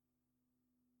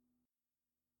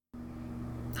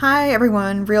Hi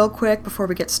everyone, real quick before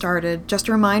we get started, just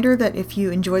a reminder that if you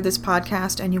enjoyed this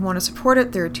podcast and you want to support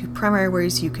it, there are two primary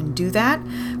ways you can do that.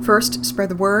 First, spread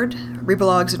the word.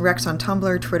 Reblogs and recs on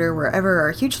Tumblr, Twitter, wherever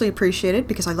are hugely appreciated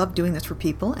because I love doing this for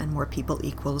people and more people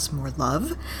equals more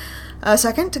love.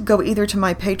 Second, go either to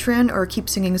my Patreon or Keep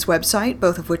Singing's website,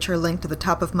 both of which are linked at the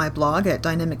top of my blog at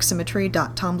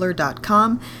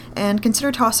dynamicsymmetry.tumblr.com, and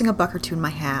consider tossing a buck or two in my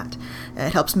hat.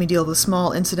 It helps me deal with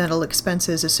small incidental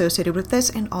expenses associated with this,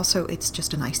 and also it's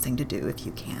just a nice thing to do if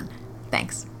you can.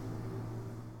 Thanks.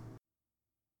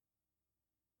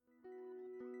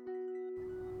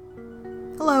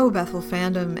 Hello, Bethel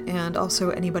fandom, and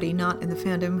also anybody not in the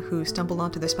fandom who stumbled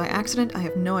onto this by accident. I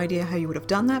have no idea how you would have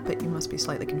done that, but you must be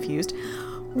slightly confused.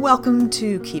 Welcome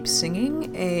to Keep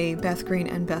Singing, a Beth Green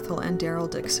and Bethel and Daryl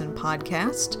Dixon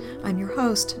podcast. I'm your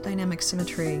host, Dynamic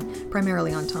Symmetry,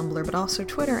 primarily on Tumblr, but also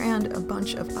Twitter and a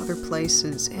bunch of other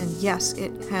places. And yes,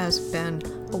 it has been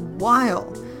a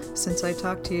while since I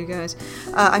talked to you guys.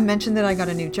 I mentioned that I got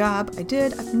a new job. I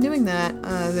did. I've been doing that.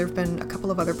 There have been a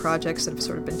couple of other projects that have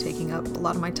sort of been taking up a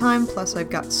lot of my time, plus I've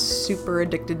got super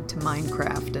addicted to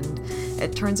Minecraft, and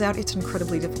it turns out it's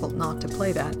incredibly difficult not to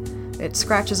play that. It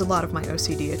scratches a lot of my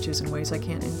OCD itches in ways I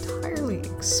can't entirely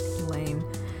explain.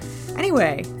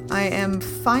 Anyway, I am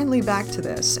finally back to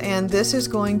this, and this is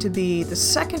going to be the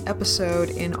second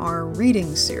episode in our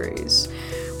reading series,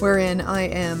 wherein I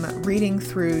am reading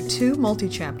through two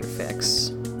multi-chapter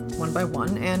fics, one by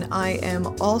one, and I am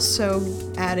also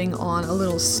adding on a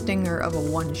little stinger of a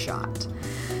one-shot.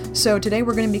 So today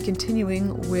we're going to be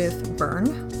continuing with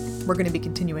Burn. We're going to be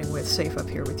continuing with Safe Up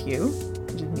Here With You,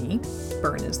 which is me.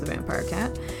 Burn is the vampire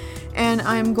cat. And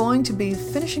I'm going to be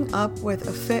finishing up with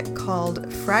a fic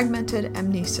called Fragmented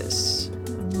Amnesis.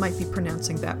 I might be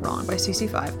pronouncing that wrong, by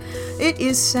CC5. It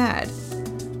is sad.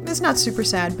 It's not super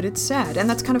sad, but it's sad. And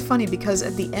that's kind of funny because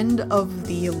at the end of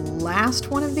the last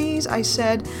one of these, I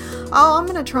said, oh, I'm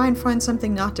going to try and find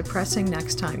something not depressing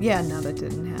next time. Yeah, no, that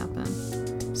didn't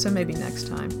happen. So maybe next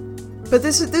time. But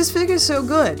this fic is so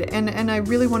good, and I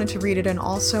really wanted to read it, and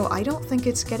also I don't think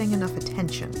it's getting enough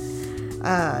attention.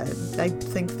 I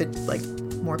think that,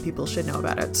 more people should know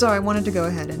about it. So I wanted to go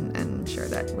ahead and share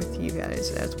that with you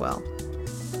guys as well.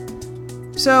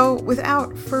 So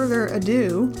without further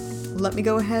ado, let me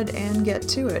go ahead and get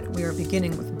to it. We are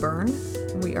beginning with Burn,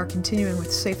 we are continuing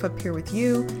with Safe Up Here With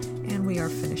You, and we are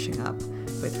finishing up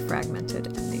with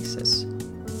Fragmented Amnesis.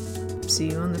 See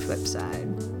you on the flip side.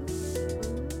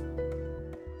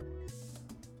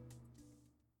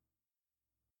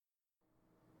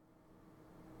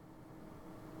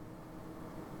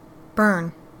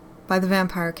 Burn by the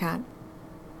Vampire Cat.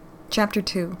 Chapter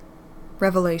 2.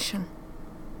 Revelation.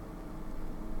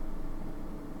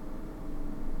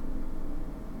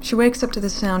 She wakes up to the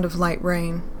sound of light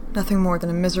rain, nothing more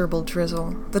than a miserable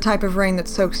drizzle, the type of rain that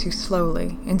soaks you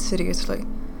slowly, insidiously.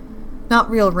 Not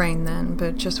real rain then,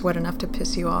 but just wet enough to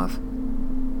piss you off.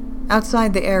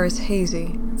 Outside the air is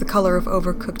hazy, the color of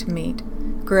overcooked meat,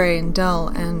 gray and dull,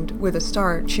 and, with a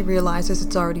start, she realizes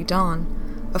it's already dawn.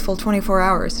 A full 24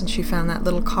 hours since she found that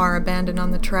little car abandoned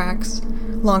on the tracks,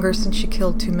 longer since she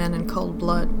killed two men in cold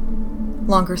blood,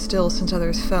 longer still since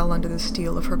others fell under the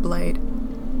steel of her blade.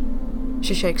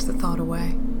 She shakes the thought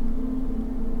away.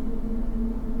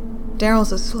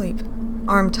 Daryl's asleep,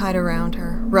 arm tied around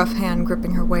her, rough hand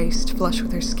gripping her waist, flush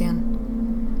with her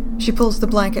skin. She pulls the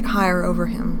blanket higher over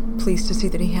him, pleased to see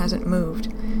that he hasn't moved,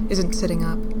 isn't sitting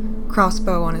up,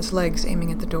 crossbow on his legs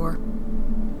aiming at the door.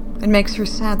 It makes her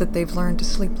sad that they've learned to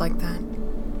sleep like that.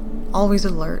 Always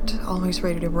alert, always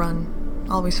ready to run,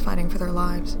 always fighting for their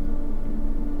lives.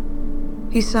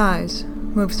 He sighs,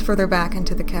 moves further back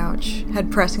into the couch,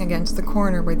 head pressing against the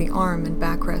corner where the arm and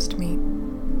backrest meet.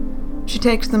 She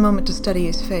takes the moment to study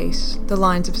his face, the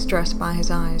lines of stress by his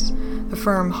eyes, the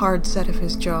firm, hard set of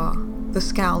his jaw, the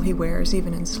scowl he wears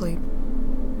even in sleep.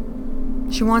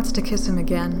 She wants to kiss him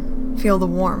again, feel the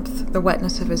warmth, the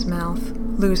wetness of his mouth,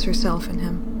 lose herself in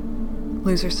him.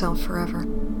 Lose herself forever.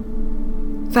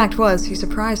 Fact was, he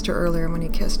surprised her earlier when he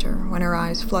kissed her, when her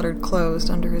eyes fluttered closed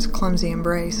under his clumsy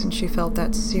embrace and she felt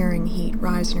that searing heat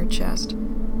rise in her chest.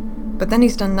 But then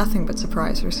he's done nothing but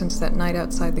surprise her since that night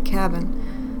outside the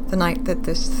cabin, the night that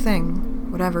this thing,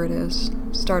 whatever it is,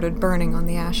 started burning on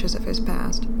the ashes of his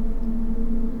past.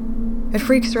 It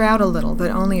freaks her out a little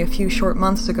that only a few short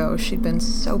months ago she'd been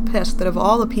so pissed that of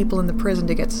all the people in the prison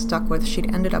to get stuck with,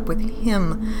 she'd ended up with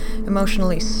him,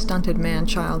 emotionally stunted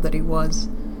man-child that he was.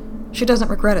 She doesn't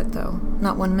regret it, though,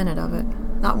 not 1 minute of it.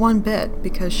 Not one bit,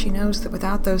 because she knows that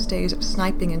without those days of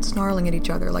sniping and snarling at each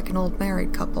other like an old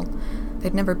married couple,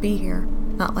 they'd never be here,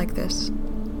 not like this.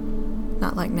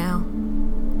 Not like now.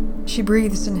 She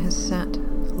breathes in his scent,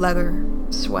 leather,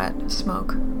 sweat,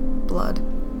 smoke, blood.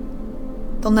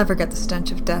 They'll never get the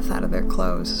stench of death out of their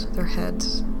clothes, their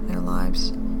heads, their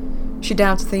lives. She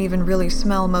doubts they even really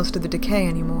smell most of the decay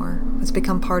anymore. It's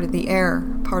become part of the air,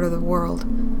 part of the world.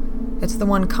 It's the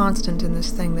one constant in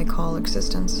this thing they call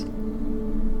existence.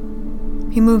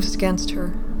 He moves against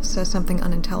her, says something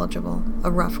unintelligible, a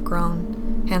rough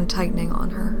groan, hand tightening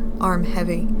on her, arm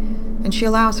heavy, and she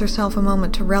allows herself a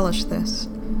moment to relish this,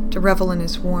 to revel in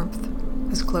his warmth,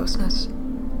 his closeness.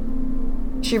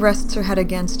 She rests her head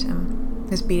against him,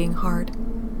 his beating heart,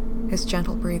 his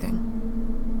gentle breathing.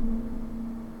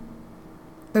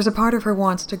 There's a part of her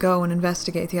wants to go and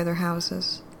investigate the other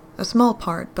houses. A small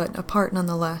part, but a part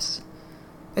nonetheless.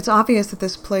 It's obvious that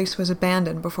this place was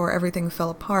abandoned before everything fell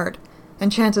apart, and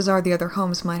chances are the other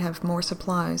homes might have more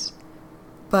supplies.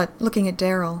 But, looking at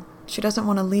Daryl, she doesn't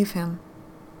want to leave him.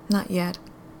 Not yet.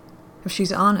 If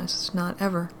she's honest, not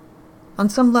ever. On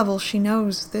some level, she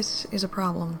knows this is a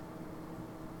problem.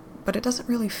 But it doesn't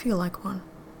really feel like one.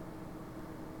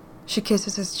 She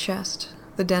kisses his chest,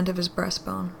 the dent of his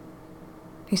breastbone.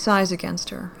 He sighs against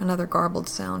her, another garbled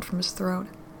sound from his throat.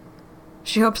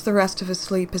 She hopes the rest of his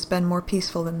sleep has been more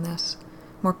peaceful than this,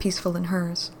 more peaceful than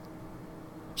hers.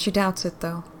 She doubts it,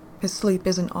 though. His sleep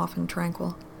isn't often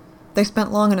tranquil. They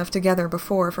spent long enough together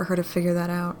before for her to figure that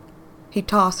out. He'd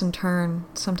toss and turn,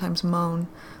 sometimes moan,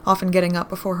 often getting up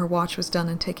before her watch was done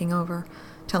and taking over,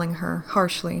 telling her,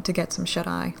 harshly, to get some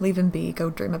shut-eye, leave him be, go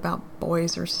dream about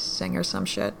boys or sing or some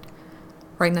shit.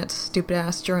 Writing that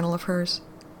stupid-ass journal of hers.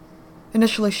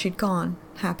 Initially she'd gone,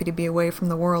 happy to be away from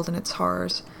the world and its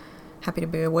horrors, happy to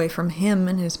be away from him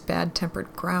and his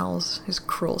bad-tempered growls, his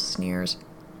cruel sneers.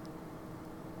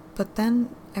 But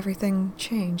then everything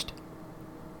changed.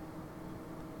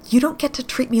 You don't get to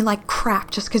treat me like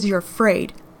crap just 'cause you're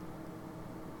afraid.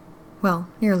 Well,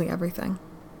 nearly everything.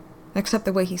 Except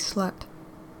the way he slept.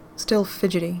 Still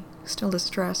fidgety, still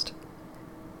distressed.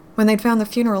 When they'd found the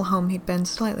funeral home, he'd been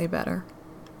slightly better.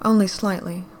 Only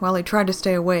slightly, while he tried to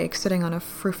stay awake, sitting on a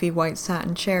froofy white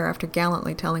satin chair after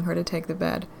gallantly telling her to take the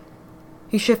bed.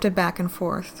 He shifted back and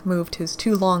forth, moved his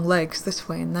 2 long legs this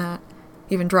way and that,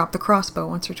 even dropped the crossbow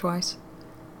once or twice.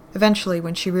 Eventually,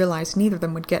 when she realized neither of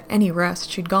them would get any rest,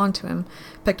 she'd gone to him,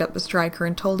 picked up the striker,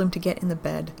 and told him to get in the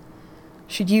bed.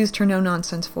 She'd used her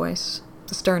no-nonsense voice,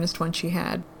 the sternest one she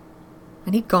had.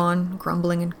 And he'd gone,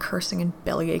 grumbling and cursing and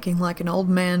belly-aching like an old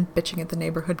man bitching at the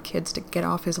neighborhood kids to get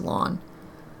off his lawn.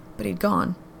 But he'd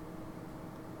gone.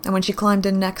 And when she climbed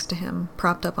in next to him,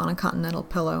 propped up on a continental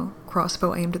pillow,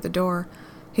 crossbow aimed at the door,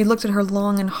 he looked at her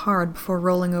long and hard before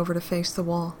rolling over to face the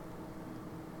wall.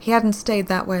 He hadn't stayed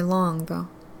that way long, though.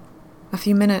 A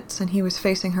few minutes, and he was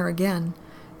facing her again,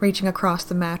 reaching across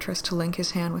the mattress to link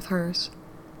his hand with hers.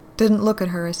 Didn't look at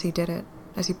her as he did it,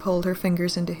 as he pulled her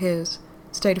fingers into his,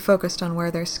 stayed focused on where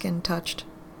their skin touched.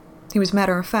 He was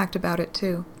matter-of-fact about it,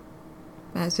 too.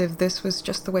 As if this was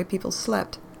just the way people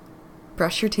slept.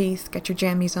 Brush your teeth, get your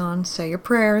jammies on, say your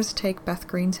prayers, take Beth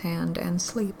Green's hand, and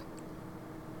sleep.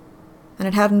 And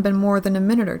it hadn't been more than a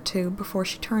minute or two before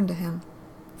she turned to him,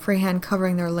 free hand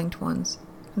covering their linked ones,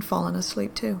 and fallen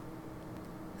asleep, too.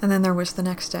 And then there was the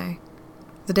next day.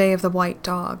 The day of the white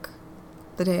dog.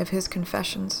 The day of his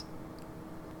confessions.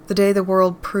 The day the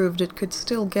world proved it could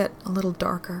still get a little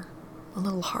darker, a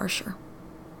little harsher.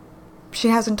 She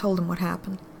hasn't told him what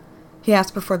happened. He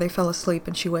asked before they fell asleep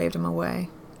and she waved him away.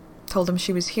 Told him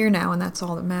she was here now and that's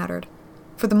all that mattered.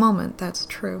 For the moment, that's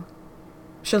true.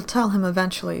 She'll tell him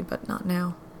eventually, but not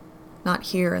now. Not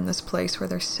here in this place where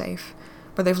they're safe,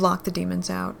 where they've locked the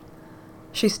demons out.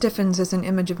 She stiffens as an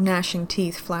image of gnashing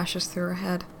teeth flashes through her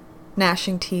head.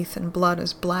 Gnashing teeth and blood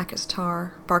as black as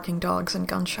tar, barking dogs and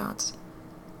gunshots.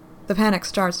 The panic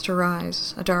starts to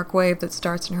rise, a dark wave that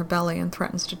starts in her belly and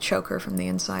threatens to choke her from the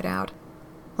inside out.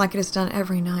 Like it has done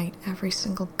every night, every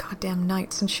single goddamn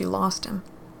night since she lost him.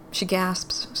 She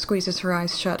gasps, squeezes her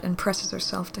eyes shut, and presses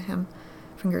herself to him,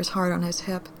 fingers hard on his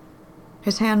hip.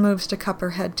 His hand moves to cup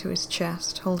her head to his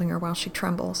chest, holding her while she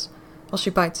trembles, while she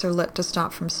bites her lip to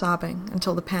stop from sobbing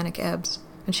until the panic ebbs,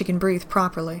 and she can breathe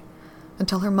properly,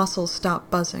 until her muscles stop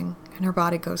buzzing and her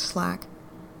body goes slack.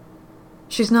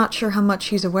 She's not sure how much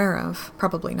he's aware of,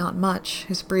 probably not much.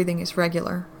 His breathing is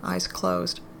regular, eyes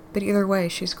closed, but either way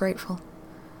she's grateful.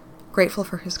 Grateful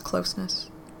for his closeness,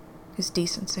 his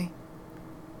decency.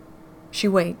 She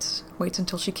waits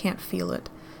until she can't feel it,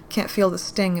 can't feel the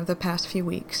sting of the past few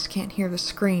weeks, can't hear the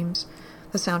screams,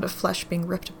 the sound of flesh being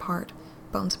ripped apart,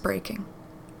 bones breaking.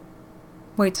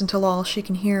 Waits until all she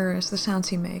can hear is the sounds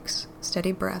he makes,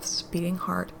 steady breaths, beating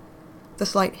heart, the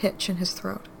slight hitch in his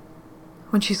throat.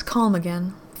 When she's calm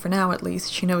again, for now at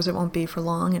least, she knows it won't be for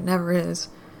long, it never is,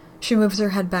 She moves her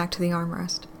head back to the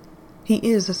armrest. He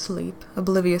is asleep,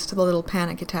 oblivious to the little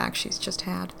panic attack she's just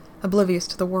had, oblivious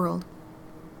to the world.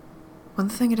 One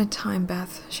thing at a time,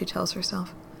 Beth, she tells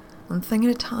herself. One thing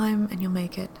at a time, and you'll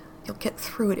make it. You'll get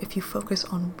through it if you focus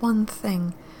on one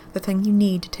thing, the thing you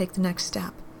need to take the next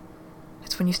step.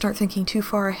 It's when you start thinking too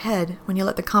far ahead, when you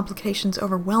let the complications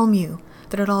overwhelm you,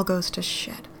 that it all goes to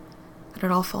shit, that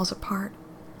it all falls apart.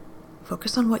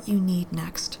 Focus on what you need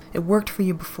next. It worked for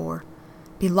you before.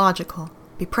 Be logical.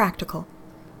 Be practical.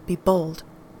 Be bold.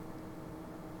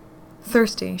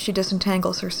 Thirsty, she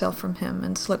disentangles herself from him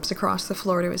and slips across the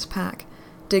floor to his pack,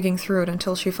 digging through it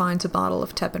until she finds a bottle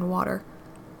of tepid water.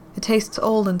 It tastes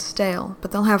old and stale,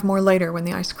 but they'll have more later when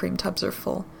the ice cream tubs are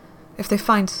full. If they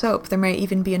find soap, there may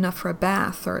even be enough for a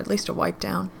bath, or at least a wipe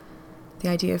down. The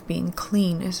idea of being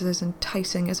clean is as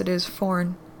enticing as it is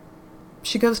foreign.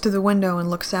 She goes to the window and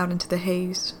looks out into the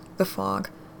haze, the fog.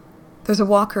 There's a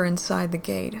walker inside the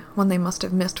gate, one they must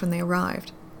have missed when they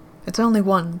arrived. It's only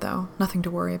one, though, nothing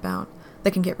to worry about.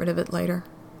 They can get rid of it later.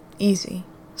 Easy,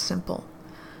 simple,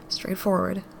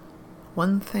 straightforward.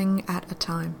 One thing at a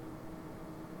time.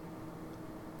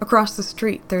 Across the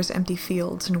street, there's empty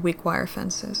fields and weak wire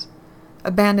fences.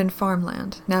 Abandoned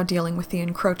farmland, now dealing with the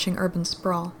encroaching urban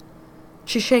sprawl.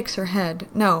 She shakes her head.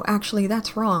 No, actually,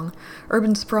 that's wrong.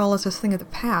 Urban sprawl is a thing of the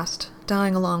past,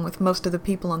 dying along with most of the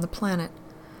people on the planet.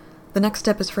 The next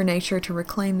step is for nature to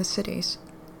reclaim the cities.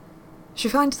 She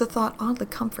finds the thought oddly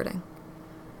comforting.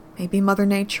 Maybe Mother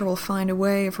Nature will find a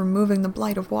way of removing the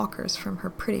blight of walkers from her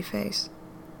pretty face.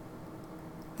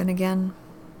 Then again,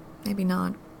 maybe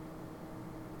not.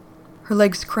 Her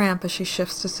legs cramp as she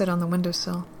shifts to sit on the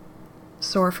windowsill.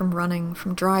 Sore from running,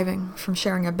 from driving, from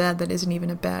sharing a bed that isn't even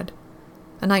a bed.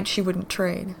 A night she wouldn't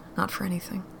trade, not for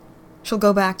anything. She'll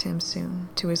go back to him soon,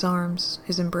 to his arms,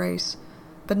 his embrace,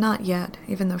 but not yet,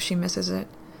 even though she misses it.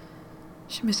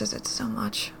 She misses it so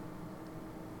much.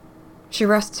 She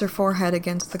rests her forehead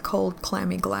against the cold,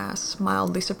 clammy glass,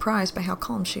 mildly surprised by how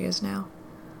calm she is now.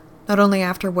 Not only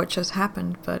after what just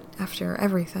happened, but after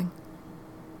everything.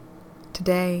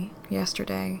 Today,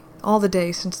 yesterday, all the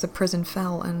days since the prison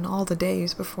fell, and all the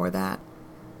days before that.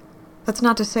 That's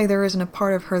not to say there isn't a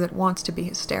part of her that wants to be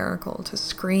hysterical, to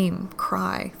scream,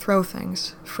 cry, throw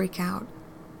things, freak out.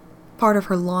 Part of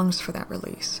her longs for that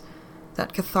release,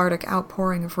 that cathartic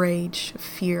outpouring of rage, of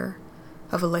fear,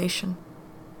 of elation.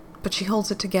 But she holds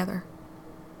it together.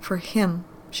 For him,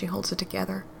 she holds it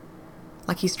together.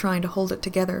 Like he's trying to hold it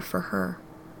together for her.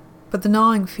 But the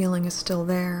gnawing feeling is still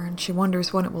there, and she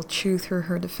wonders when it will chew through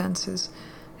her defenses,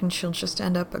 and she'll just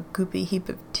end up a goopy heap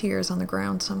of tears on the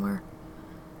ground somewhere.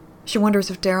 She wonders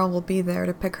if Daryl will be there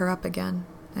to pick her up again,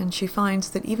 and she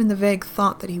finds that even the vague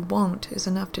thought that he won't is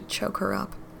enough to choke her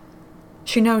up.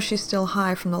 She knows she's still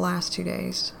high from the last 2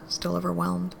 days, still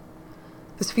overwhelmed.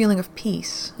 This feeling of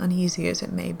peace, uneasy as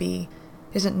it may be,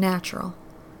 isn't natural.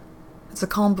 It's the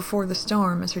calm before the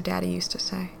storm, as her daddy used to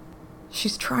say.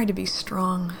 She's tried to be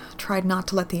strong, tried not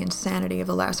to let the insanity of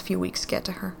the last few weeks get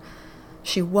to her.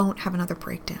 She won't have another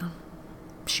breakdown.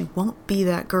 She won't be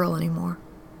that girl anymore.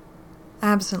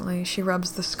 Absently, she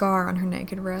rubs the scar on her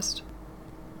naked wrist.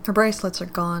 Her bracelets are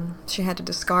gone. She had to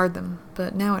discard them,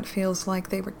 but now it feels like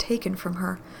they were taken from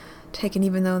her, taken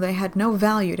even though they had no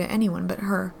value to anyone but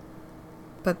her.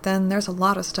 But then there's a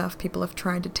lot of stuff people have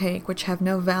tried to take which have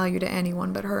no value to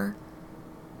anyone but her.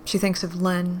 She thinks of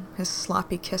Len, his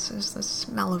sloppy kisses, the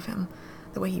smell of him,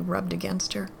 the way he rubbed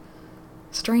against her.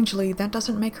 Strangely, that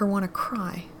doesn't make her want to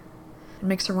cry. It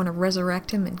makes her want to resurrect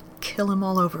him and kill him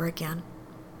all over again.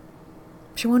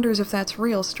 She wonders if that's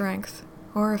real strength,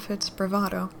 or if it's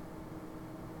bravado.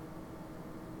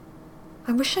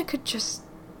 I wish I could just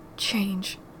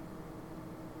change.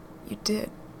 You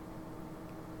did.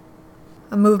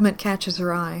 A movement catches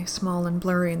her eye, small and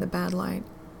blurry in the bad light.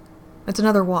 It's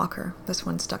another walker, this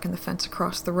one stuck in the fence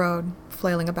across the road,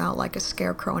 flailing about like a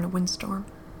scarecrow in a windstorm.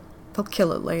 They'll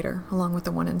kill it later, along with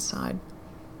the one inside.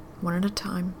 One at a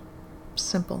time.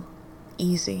 Simple.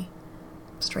 Easy.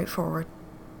 Straightforward.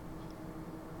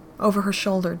 Over her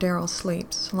shoulder, Daryl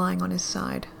sleeps, lying on his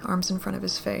side, arms in front of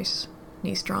his face,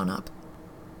 knees drawn up.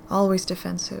 Always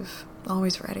defensive,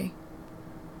 always ready.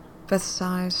 Beth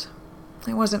sighs.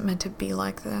 It wasn't meant to be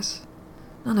like this.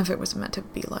 None of it was meant to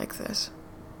be like this.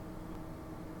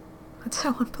 That's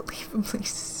how unbelievably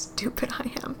stupid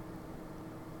I am.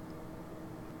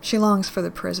 She longs for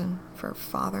the prison, for her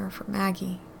father, for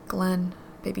Maggie, Glenn,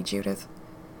 baby Judith.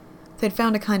 They'd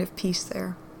found a kind of peace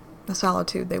there, a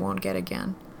solitude they won't get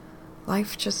again.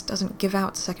 Life just doesn't give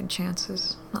out second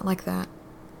chances, not like that.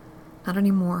 Not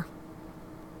anymore.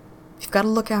 You've got to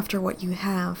look after what you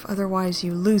have, otherwise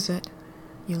you lose it.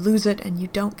 You lose it and you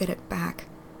don't get it back.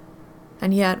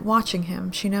 And yet, watching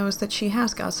him, she knows that she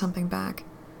has got something back.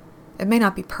 It may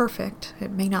not be perfect,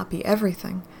 it may not be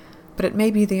everything, but it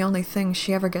may be the only thing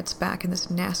she ever gets back in this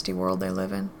nasty world they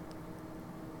live in.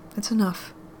 It's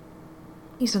enough.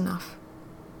 He's enough.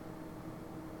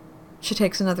 She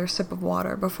takes another sip of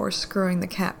water before screwing the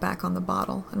cap back on the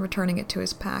bottle and returning it to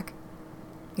his pack.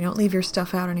 You don't leave your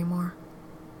stuff out anymore.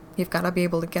 You've got to be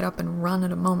able to get up and run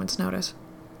at a moment's notice.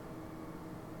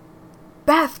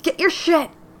 Beth, get your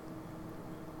shit!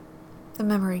 The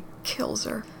memory kills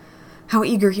her. How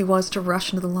eager he was to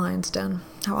rush into the lion's den.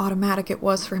 How automatic it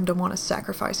was for him to want to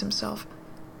sacrifice himself.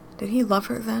 Did he love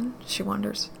her then, she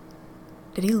wonders?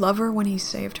 Did he love her when he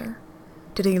saved her?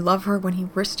 Did he love her when he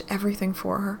risked everything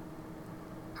for her?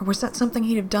 Or was that something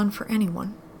he'd have done for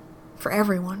anyone? For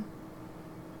everyone?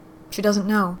 She doesn't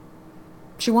know.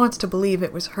 She wants to believe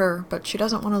it was her, but she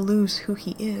doesn't want to lose who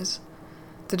he is.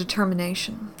 The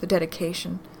determination, the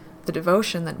dedication, the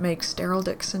devotion that makes Daryl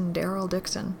Dixon Daryl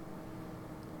Dixon.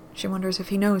 She wonders if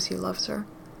he knows he loves her,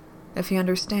 if he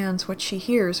understands what she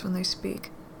hears when they speak,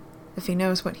 if he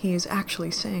knows what he is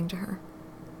actually saying to her.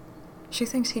 She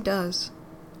thinks he does,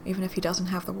 even if he doesn't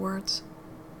have the words.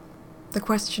 The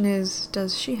question is,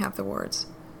 does she have the words?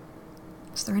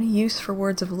 Is there any use for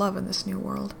words of love in this new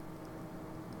world?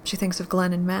 She thinks of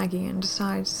Glenn and Maggie and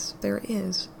decides there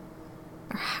is.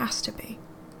 There has to be.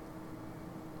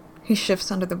 He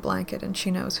shifts under the blanket and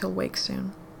she knows he'll wake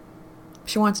soon.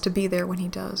 She wants to be there when he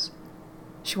does.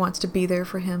 She wants to be there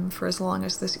for him for as long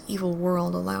as this evil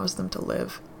world allows them to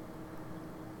live.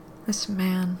 This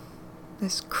man,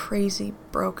 this crazy,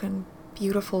 broken,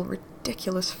 beautiful,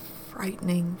 ridiculous,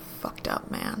 frightening, fucked up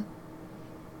man.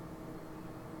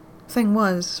 Thing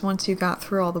was, once you got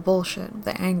through all the bullshit,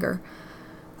 the anger,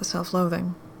 the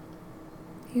self-loathing,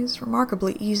 he was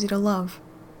remarkably easy to love.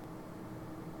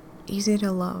 Easy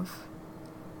to love.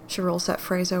 She rolls that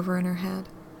phrase over in her head.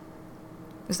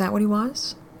 Is that what he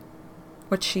was?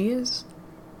 What she is?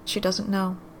 She doesn't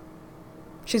know.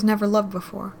 She's never loved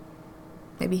before.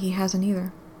 Maybe he hasn't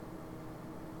either.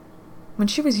 When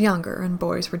she was younger and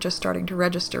boys were just starting to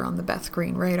register on the Beth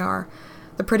Green radar,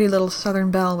 the pretty little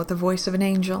southern belle with the voice of an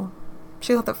angel,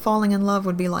 she thought that falling in love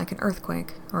would be like an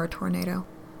earthquake or a tornado.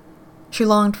 She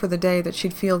longed for the day that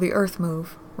she'd feel the earth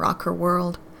move, rock her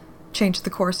world, change the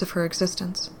course of her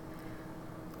existence.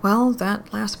 Well,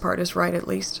 that last part is right at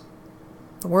least.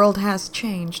 The world has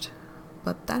changed,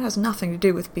 but that has nothing to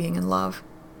do with being in love.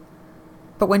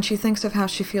 But when she thinks of how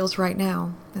she feels right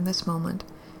now, in this moment,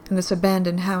 in this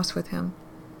abandoned house with him,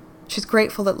 she's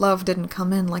grateful that love didn't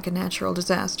come in like a natural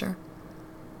disaster.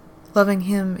 Loving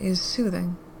him is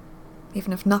soothing,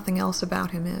 even if nothing else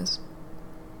about him is.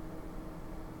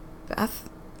 Beth?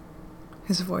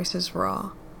 His voice is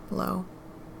raw, low.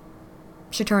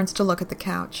 She turns to look at the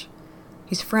couch.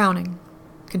 He's frowning,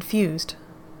 confused,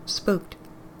 spooked.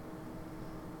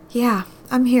 Yeah,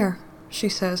 I'm here, she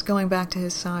says, going back to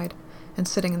his side and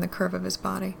sitting in the curve of his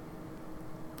body.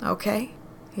 Okay?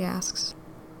 He asks.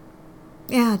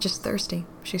 Yeah, just thirsty,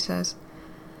 she says.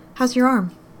 How's your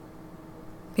arm?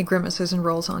 He grimaces and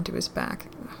rolls onto his back.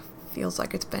 Feels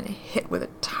like it's been hit with a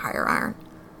tire iron.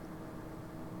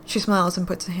 She smiles and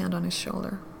puts a hand on his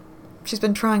shoulder. She's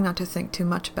been trying not to think too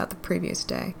much about the previous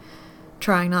day,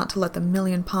 trying not to let the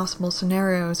million possible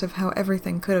scenarios of how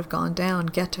everything could have gone down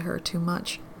get to her too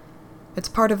much. It's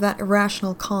part of that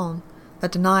irrational calm,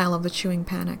 that denial of the chewing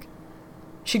panic.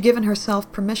 She'd given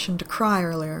herself permission to cry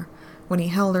earlier, when he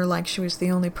held her like she was the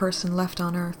only person left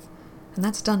on earth, and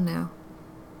that's done now.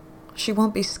 She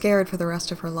won't be scared for the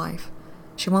rest of her life.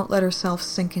 She won't let herself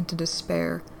sink into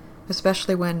despair,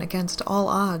 especially when, against all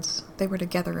odds, they were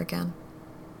together again.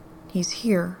 He's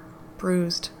here,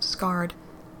 bruised, scarred,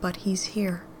 but he's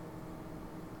here.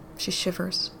 She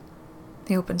shivers.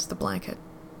 He opens the blanket.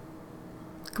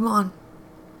 Come on.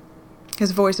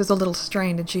 His voice is a little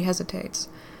strained and she hesitates.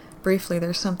 Briefly,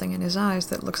 there's something in his eyes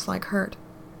that looks like hurt.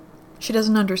 She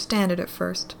doesn't understand it at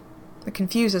first. It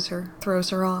confuses her,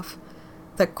 throws her off.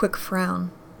 That quick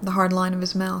frown, the hard line of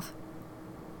his mouth.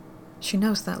 She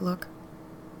knows that look.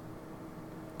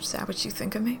 Is that what you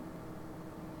think of me?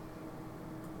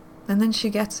 And then she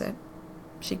gets it.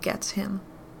 She gets him.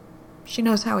 She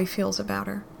knows how he feels about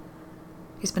her.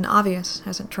 He's been obvious,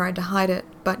 hasn't tried to hide it,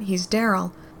 but he's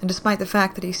Daryl, and despite the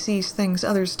fact that he sees things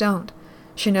others don't,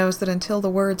 she knows that until the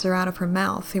words are out of her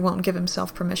mouth, he won't give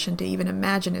himself permission to even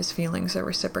imagine his feelings are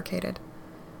reciprocated.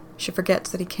 She forgets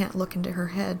that he can't look into her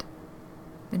head,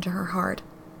 into her heart.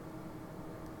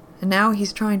 And now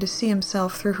he's trying to see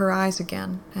himself through her eyes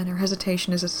again, and her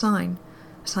hesitation is a sign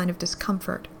of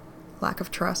discomfort, lack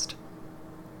of trust.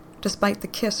 Despite the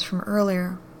kiss from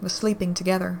earlier, the sleeping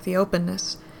together, the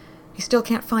openness, he He still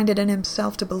can't find it in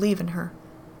himself to believe in her,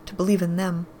 to believe in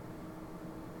them.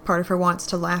 Part of her wants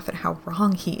to laugh at how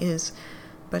wrong he is,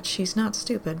 but she's not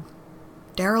stupid.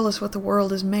 Daryl is what the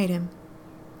world has made him.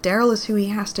 Daryl is who he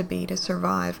has to be to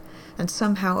survive, and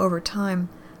somehow, over time,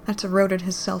 that's eroded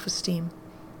his self-esteem,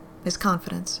 his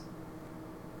confidence.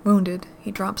 Wounded,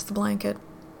 he drops the blanket.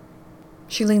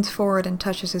 She leans forward and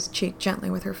touches his cheek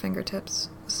gently with her fingertips,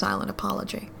 a silent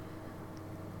apology.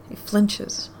 He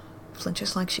flinches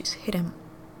like she's hit him.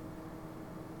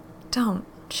 "Don't,"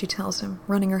 she tells him,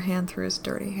 running her hand through his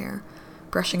dirty hair,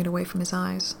 brushing it away from his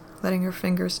eyes, letting her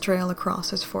fingers trail across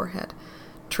his forehead,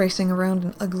 tracing around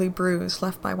an ugly bruise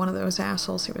left by one of those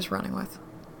assholes he was running with.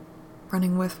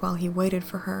 Running with while he waited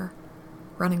for her,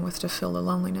 running with to fill the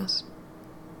loneliness.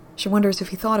 She wonders if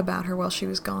he thought about her while she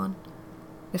was gone,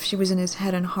 if she was in his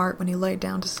head and heart when he laid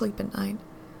down to sleep at night,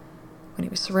 when he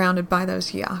was surrounded by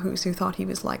those yahoos who thought he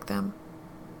was like them.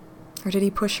 Or did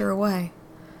he push her away,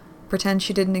 pretend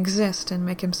she didn't exist, and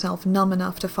make himself numb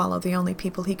enough to follow the only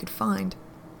people he could find?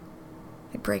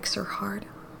 It breaks her heart.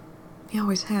 He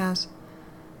always has,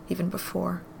 even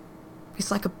before.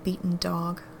 He's like a beaten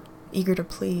dog, eager to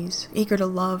please, eager to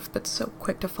love, but so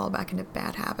quick to fall back into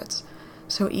bad habits,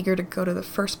 so eager to go to the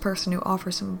first person who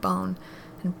offers him a bone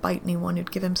and bite anyone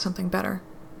who'd give him something better.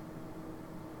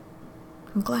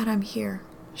 "I'm glad I'm here,"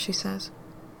 she says.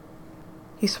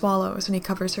 He swallows and he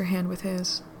covers her hand with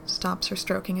his, stops her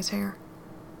stroking his hair.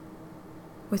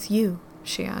 "With you,"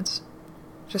 she adds,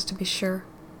 just to be sure,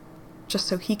 just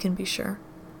so he can be sure.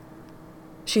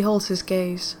 She holds his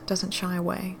gaze, doesn't shy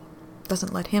away,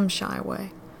 doesn't let him shy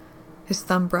away. His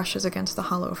thumb brushes against the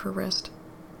hollow of her wrist.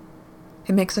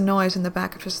 He makes a noise in the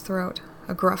back of his throat,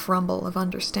 a gruff rumble of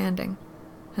understanding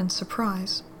and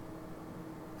surprise.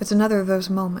 It's another of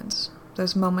those moments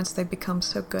they've become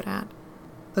so good at,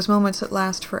 those moments that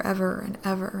last forever and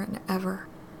ever and ever.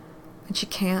 And she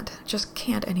just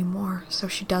can't anymore, so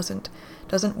she doesn't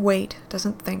wait,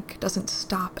 doesn't think, doesn't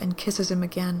stop, and kisses him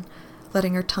again,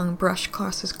 letting her tongue brush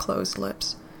across his closed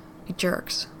lips. He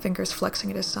jerks, fingers flexing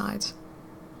at his sides.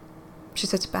 She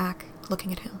sits back,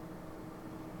 looking at him.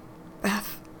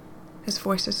 "Beth." His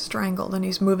voice is strangled, and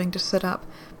he's moving to sit up,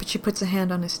 but she puts a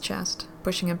hand on his chest,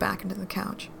 pushing him back into the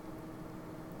couch.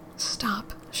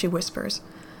 "Stop," she whispers,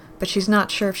 but she's not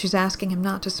sure if she's asking him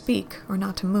not to speak or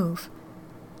not to move.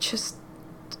 "Just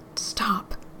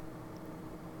stop."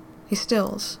 He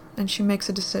stills, and she makes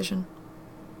a decision.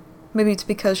 Maybe it's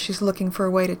because she's looking for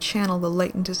a way to channel the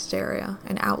latent hysteria,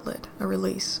 an outlet, a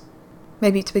release.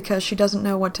 Maybe it's because she doesn't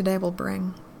know what today will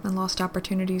bring, and lost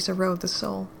opportunities erode the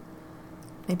soul.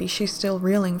 Maybe she's still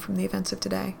reeling from the events of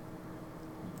today.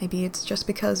 Maybe it's just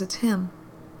because it's him,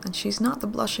 and she's not the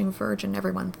blushing virgin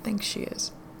everyone thinks she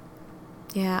is.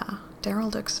 Yeah,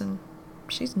 Daryl Dixon,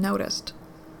 she's noticed.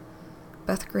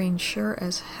 Beth Green sure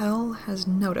as hell has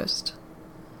noticed.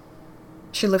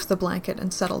 She lifts the blanket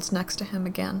and settles next to him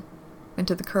again,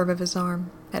 into the curve of his arm,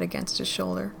 head against his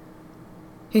shoulder.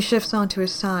 He shifts onto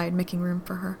his side, making room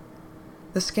for her.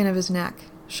 The skin of his neck,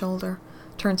 shoulder,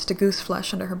 turns to goose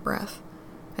flesh under her breath,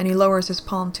 and he lowers his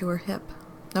palm to her hip.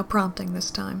 No prompting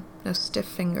this time, no stiff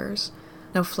fingers,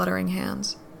 no fluttering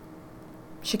hands.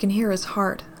 She can hear his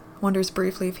heart, wonders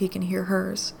briefly if he can hear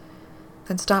hers,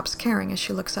 then stops caring as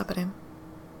she looks up at him,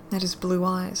 at his blue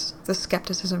eyes, the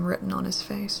skepticism written on his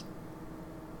face.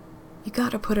 "You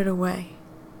gotta put it away.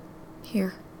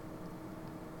 Here."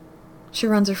 She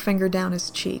runs her finger down his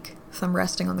cheek, thumb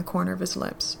resting on the corner of his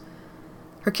lips.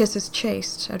 Her kiss is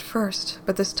chaste, at first,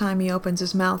 but this time he opens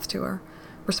his mouth to her,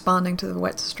 responding to the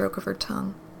wet stroke of her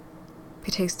tongue.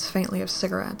 He tastes faintly of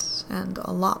cigarettes, and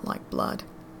a lot like blood.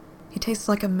 He tastes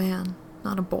like a man,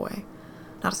 not a boy,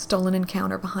 not a stolen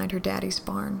encounter behind her daddy's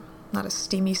barn, not a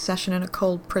steamy session in a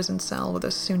cold prison cell with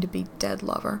a soon-to-be dead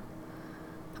lover.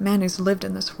 A man who's lived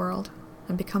in this world,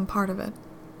 and become part of it.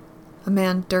 A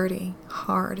man dirty,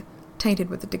 hard, tainted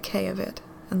with the decay of it,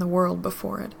 and the world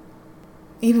before it.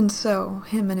 Even so,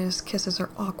 him and his kisses are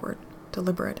awkward,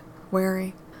 deliberate,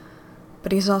 wary.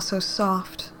 But he's also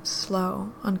soft,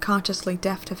 slow, unconsciously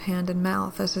deft of hand and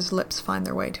mouth as his lips find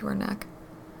their way to her neck.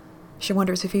 She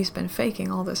wonders if he's been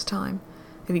faking all this time,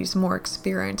 if he's more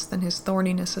experienced than his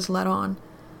thorniness has let on,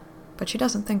 but she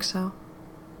doesn't think so.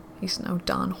 He's no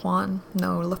Don Juan,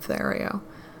 no Lothario.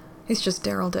 He's just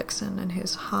Daryl Dixon, and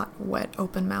his hot, wet,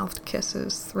 open-mouthed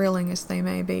kisses, thrilling as they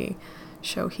may be,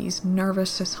 show he's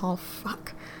nervous as all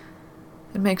fuck.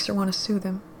 It makes her want to soothe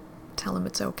him, tell him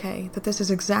it's okay, that this is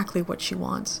exactly what she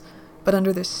wants, but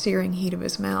under the searing heat of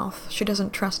his mouth, she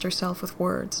doesn't trust herself with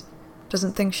words,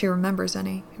 doesn't think she remembers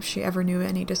any, if she ever knew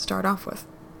any to start off with.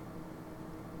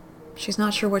 She's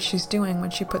not sure what she's doing when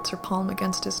she puts her palm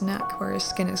against his neck, where his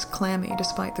skin is clammy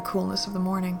despite the coolness of the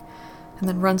morning, and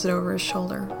then runs it over his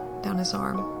shoulder, down his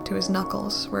arm, to his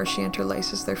knuckles, where she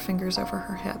interlaces their fingers over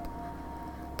her hip.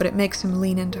 But it makes him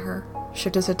lean into her,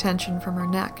 shift his attention from her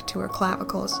neck to her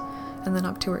clavicles, and then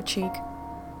up to her cheek.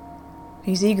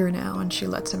 He's eager now, and she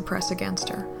lets him press against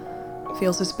her,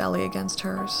 feels his belly against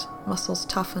hers, muscles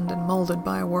toughened and molded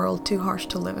by a world too harsh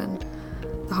to live in,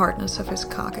 the hardness of his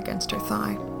cock against her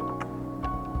thigh.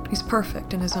 He's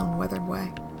perfect in his own withered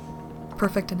way,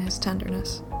 perfect in his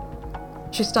tenderness.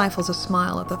 She stifles a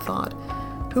smile at the thought.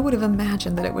 Who would have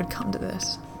imagined that it would come to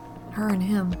this? Her and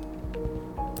him.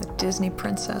 The Disney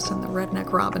princess and the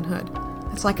redneck Robin Hood.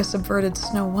 It's like a subverted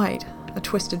Snow White, a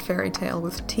twisted fairy tale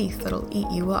with teeth that'll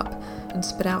eat you up and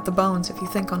spit out the bones if you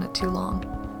think on it too long.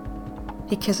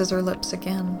 He kisses her lips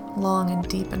again, long and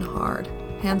deep and hard,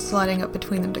 hands sliding up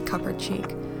between them to cup her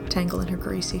cheek, tangle in her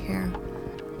greasy hair.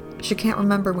 She can't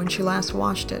remember when she last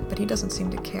washed it, but he doesn't seem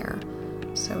to care,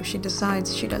 so she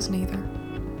decides she doesn't either.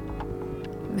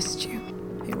 "Missed you,"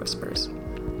 he whispers.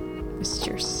 "Missed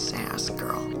your sass,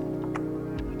 girl."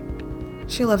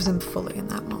 She loves him fully in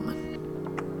that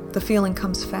moment. The feeling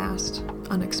comes fast,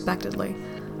 unexpectedly,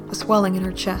 a swelling in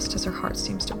her chest as her heart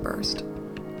seems to burst.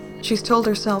 She's told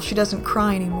herself she doesn't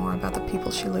cry anymore about the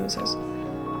people she loses,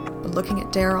 but looking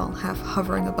at Daryl, half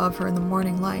hovering above her in the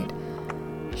morning light,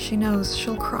 she knows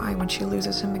she'll cry when she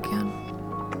loses him again.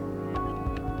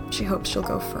 She hopes she'll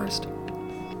go first.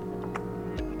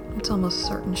 It's almost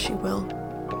certain she will.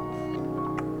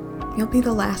 You'll be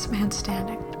the last man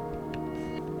standing.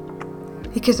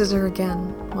 He kisses her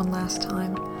again, one last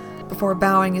time, before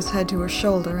bowing his head to her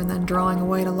shoulder and then drawing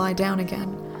away to lie down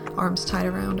again, arms tight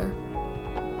around her.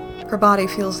 Her body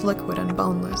feels liquid and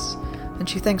boneless, and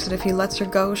she thinks that if he lets her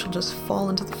go, she'll just fall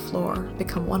into the floor,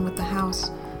 become one with the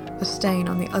house, a stain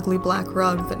on the ugly black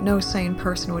rug that no sane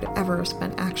person would ever have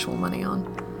spent actual money on.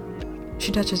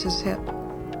 She touches his hip,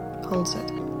 holds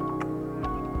it.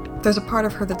 There's a part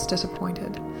of her that's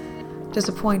disappointed.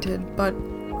 Disappointed, but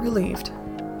relieved.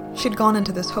 She'd gone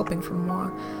into this hoping for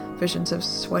more, visions of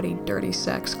sweaty, dirty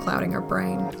sex clouding her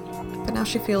brain. But now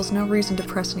she feels no reason to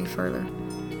press any further,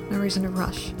 no reason to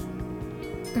rush.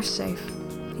 They're safe.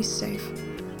 He's safe.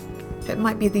 It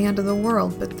might be the end of the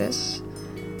world, but this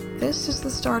is the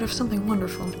start of something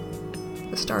wonderful.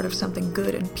 The start of something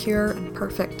good and pure and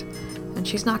perfect, and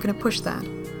she's not going to push that.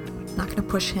 Not going to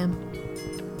push him.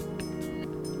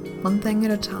 One thing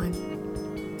at a time.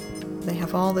 They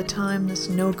have all the time this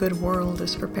no-good world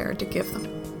is prepared to give them.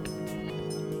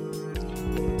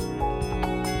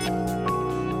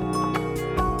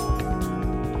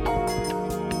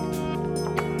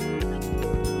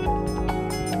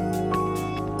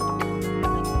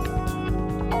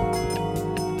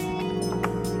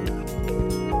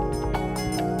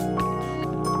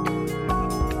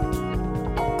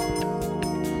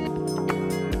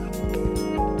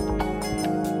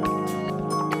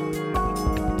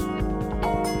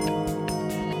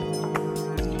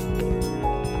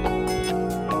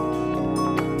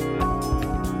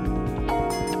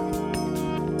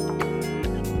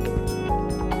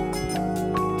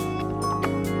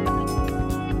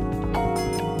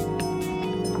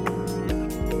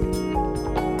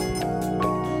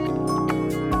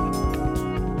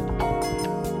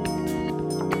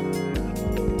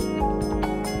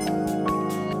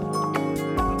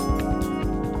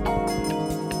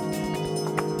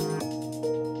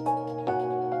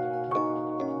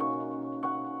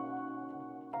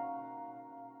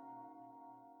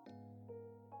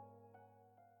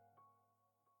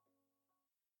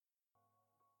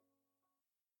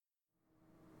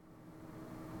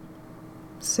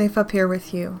 Safe Up Here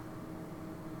With You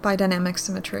by Dynamic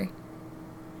Symmetry.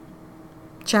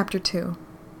 Chapter 2.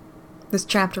 This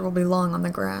chapter will be long on the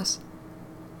grass.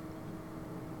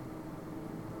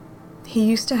 He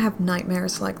used to have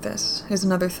nightmares like this, is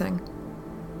another thing.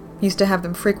 He used to have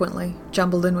them frequently,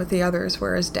 jumbled in with the others,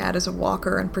 where his dad is a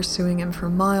walker and pursuing him for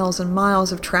miles and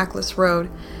miles of trackless road,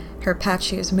 hair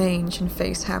patchy as mange and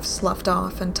face half sloughed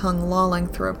off and tongue lolling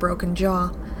through a broken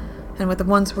jaw. And with the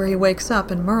ones where he wakes up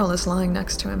and Merle is lying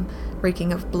next to him,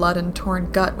 reeking of blood and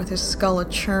torn gut with his skull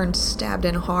a-churn, stabbed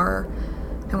in horror.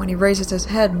 And when he raises his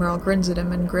head, Merle grins at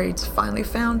him and grades, "Finally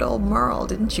found old Merle,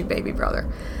 didn't you, baby brother?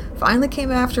 Finally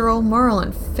came after old Merle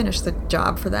and finished the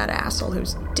job for that asshole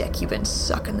whose dick you've been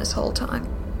sucking this whole time."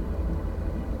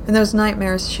 In those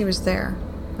nightmares, she was there,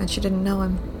 and she didn't know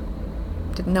him.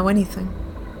 Didn't know anything.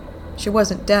 She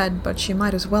wasn't dead, but she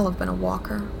might as well have been a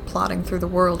walker, plodding through the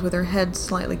world with her head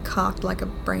slightly cocked like a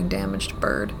brain-damaged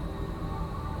bird.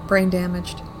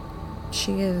 Brain-damaged.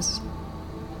 She is.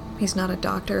 He's not a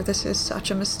doctor. This is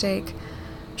such a mistake.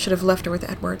 Should have left her with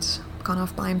Edwards. Gone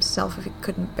off by himself if he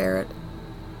couldn't bear it.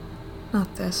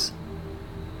 Not this.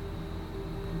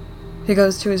 He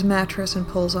goes to his mattress and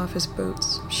pulls off his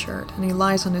boots, shirt, and he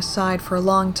lies on his side for a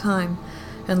long time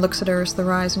and looks at her as the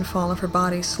rise and fall of her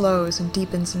body slows and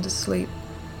deepens into sleep.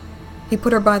 He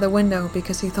put her by the window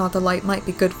because he thought the light might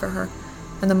be good for her,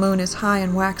 and the moon is high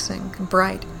and waxing and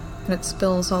bright, and it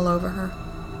spills all over her.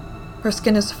 Her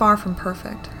skin is far from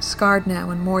perfect, scarred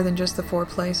now in more than just the 4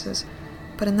 places,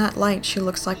 but in that light she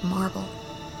looks like marble,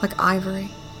 like ivory,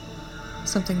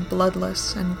 something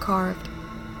bloodless and carved.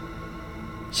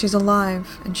 She's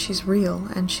alive, and she's real,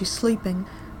 and she's sleeping,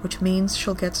 which means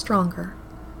she'll get stronger.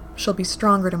 She'll be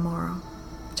stronger tomorrow.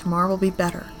 Tomorrow will be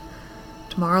better.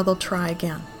 Tomorrow they'll try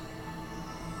again.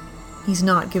 He's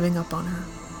not giving up on her.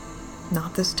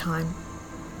 Not this time.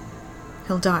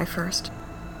 He'll die first.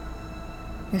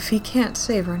 If he can't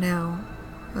save her now,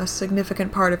 a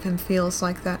significant part of him feels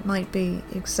like that might be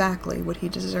exactly what he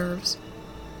deserves.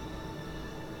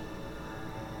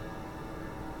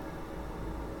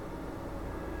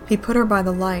 He put her by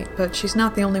the light, but she's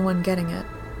not the only one getting it.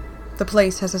 The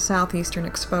place has a southeastern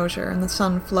exposure, and the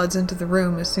sun floods into the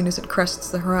room as soon as it crests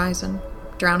the horizon,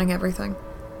 drowning everything.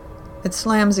 It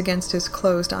slams against his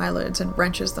closed eyelids and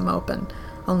wrenches them open,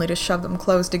 only to shove them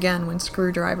closed again when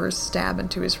screwdrivers stab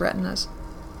into his retinas.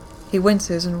 He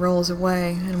winces and rolls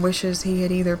away, and wishes he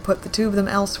had either put the 2 of them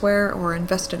elsewhere or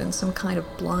invested in some kind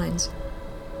of blinds.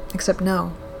 Except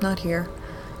no, not here.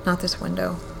 Not this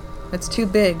window. It's too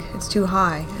big, it's too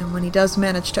high, and when he does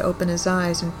manage to open his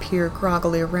eyes and peer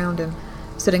groggily around him,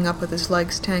 sitting up with his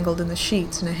legs tangled in the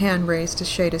sheets and a hand raised to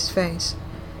shade his face,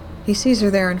 he sees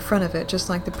her there in front of it just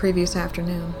like the previous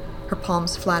afternoon, her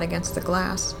palms flat against the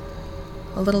glass,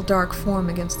 a little dark form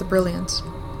against the brilliance.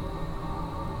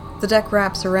 The deck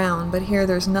wraps around, but here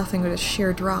there's nothing but a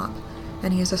sheer drop,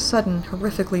 and he has a sudden,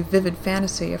 horrifically vivid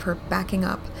fantasy of her backing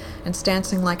up and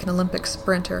stancing like an Olympic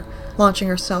sprinter, launching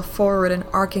herself forward and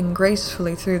arcing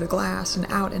gracefully through the glass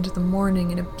and out into the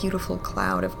morning in a beautiful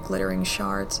cloud of glittering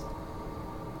shards.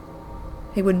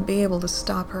 He wouldn't be able to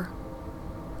stop her.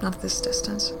 Not at this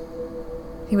distance.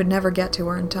 He would never get to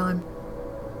her in time.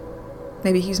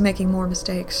 Maybe he's making more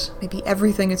mistakes. Maybe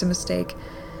everything is a mistake.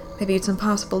 Maybe it's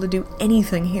impossible to do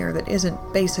anything here that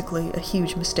isn't basically a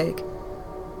huge mistake.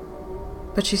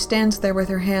 But she stands there with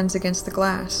her hands against the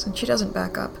glass, and she doesn't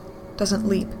back up, doesn't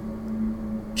leap.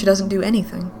 She doesn't do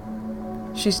anything.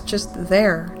 She's just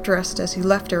there, dressed as he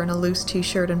left her in a loose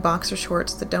t-shirt and boxer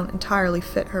shorts that don't entirely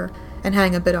fit her and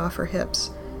hang a bit off her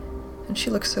hips. And she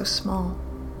looks so small,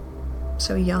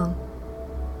 so young.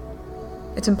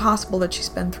 It's impossible that she's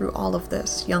been through all of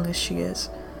this, young as she is.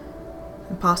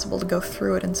 Impossible to go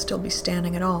through it and still be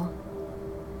standing at all.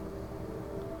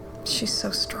 She's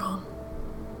so strong.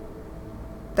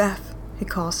 "Beth," he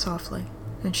calls softly,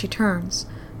 and she turns,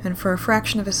 and for a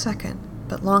fraction of a second,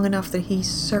 but long enough that he's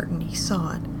certain he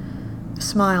saw it, a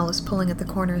smile is pulling at the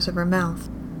corners of her mouth.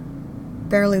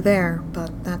 Barely there,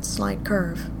 but that slight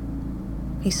curve.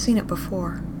 He's seen it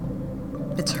before.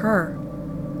 It's her.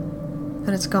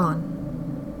 Then it's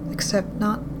gone. Except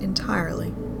not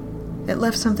entirely. It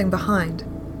left something behind.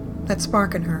 That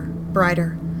spark in her,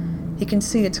 brighter. He can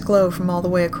see its glow from all the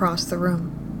way across the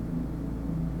room.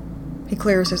 He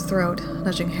clears his throat,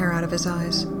 nudging hair out of his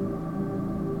eyes.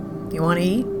 "You want to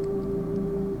eat?"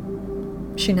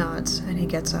 She nods, and he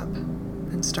gets up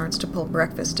and starts to pull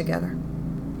breakfast together.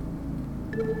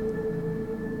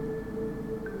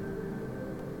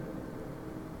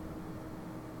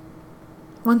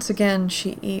 Once again,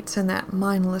 she eats in that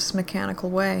mindless, mechanical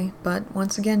way, but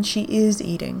once again she is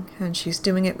eating, and she's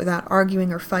doing it without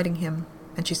arguing or fighting him,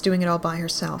 and she's doing it all by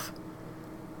herself.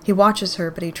 He watches her,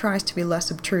 but he tries to be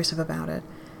less obtrusive about it,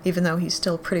 even though he's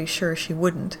still pretty sure she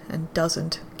wouldn't, and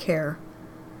doesn't, care.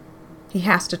 He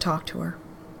has to talk to her.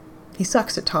 He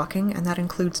sucks at talking, and that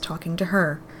includes talking to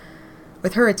her.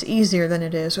 With her it's easier than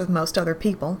it is with most other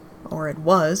people, or it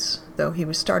was, though he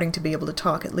was starting to be able to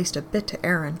talk at least a bit to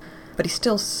Erin, but he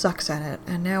still sucks at it,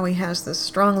 and now he has this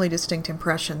strongly distinct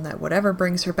impression that whatever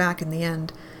brings her back in the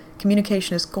end,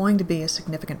 communication is going to be a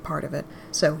significant part of it,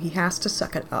 so he has to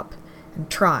suck it up, and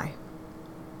try.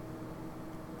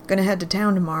 "Gonna head to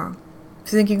town tomorrow.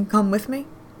 Think you can come with me?"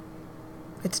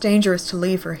 It's dangerous to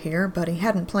leave her here, but he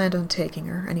hadn't planned on taking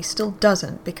her, and he still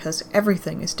doesn't, because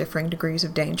everything is differing degrees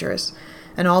of dangerous,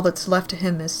 and all that's left to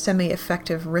him is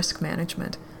semi-effective risk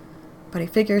management. But he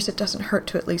figures it doesn't hurt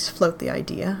to at least float the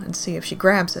idea, and see if she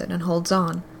grabs it and holds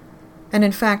on. And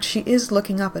in fact, she is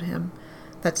looking up at him,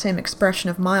 that same expression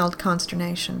of mild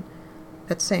consternation,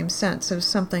 that same sense of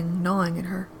something gnawing at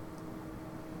her.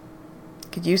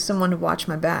 Could use someone to watch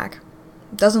my back.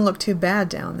 It doesn't look too bad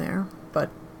down there, but...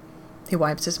 He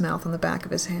wipes his mouth on the back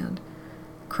of his hand.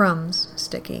 Crumbs,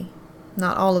 sticky.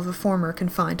 Not all of the former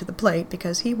confined to the plate,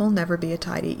 because he will never be a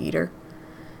tidy eater.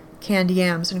 Canned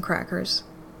yams and crackers.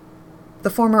 The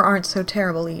former aren't so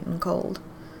terrible eaten cold.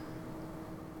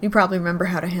 You probably remember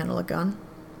how to handle a gun.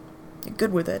 You're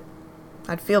good with it.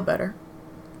 I'd feel better.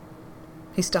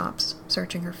 He stops,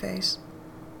 searching her face.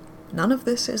 None of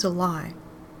this is a lie.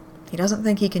 He doesn't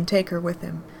think he can take her with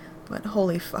him, but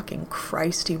holy fucking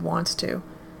Christ, he wants to.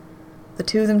 The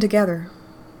two of them together,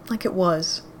 like it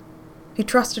was. He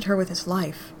trusted her with his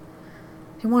life.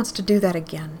 He wants to do that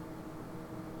again.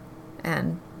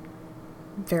 And,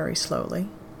 very slowly,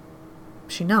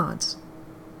 she nods.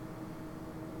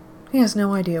 He has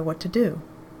no idea what to do.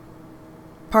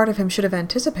 Part of him should have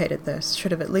anticipated this,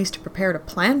 should have at least prepared a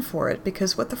plan for it,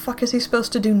 because what the fuck is he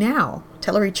supposed to do now?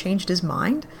 Tell her he changed his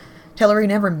mind? Tell her he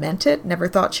never meant it, never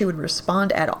thought she would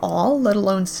respond at all, let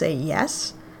alone say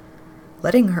yes?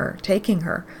 Letting her, taking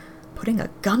her, putting a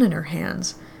gun in her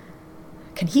hands.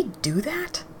 Can he do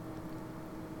that?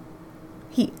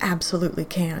 He absolutely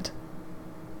can't.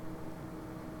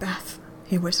 Beth,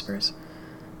 he whispers,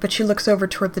 but she looks over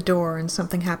toward the door and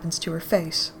something happens to her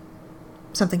face.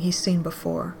 Something he's seen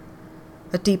before.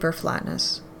 A deeper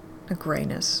flatness, a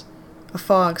grayness, a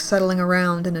fog settling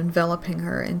around and enveloping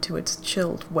her into its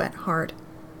chilled, wet heart.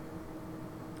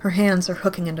 Her hands are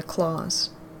hooking into claws,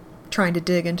 trying to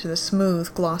dig into the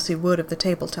smooth, glossy wood of the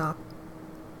tabletop.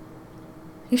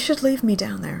 You should leave me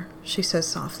down there, she says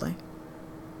softly.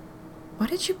 Why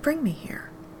did you bring me here?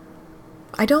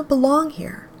 I don't belong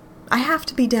here. I have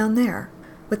to be down there,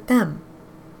 with them.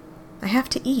 I have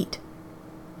to eat.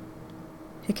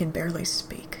 He can barely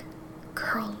speak.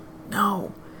 Girl,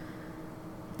 no.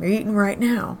 You're eating right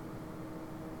now.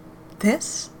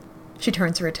 This? She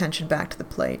turns her attention back to the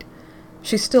plate.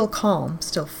 She's still calm,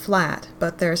 still flat,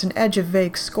 but there's an edge of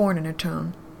vague scorn in her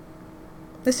tone.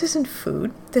 This isn't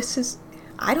food. This is...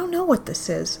 I don't know what this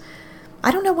is.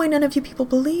 I don't know why none of you people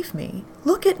believe me.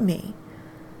 Look at me.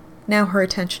 Now her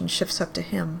attention shifts up to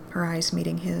him, her eyes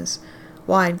meeting his.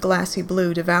 Wide, glassy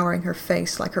blue devouring her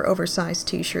face like her oversized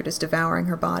t-shirt is devouring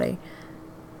her body.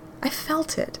 I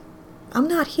felt it. I'm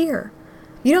not here.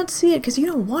 You don't see it because you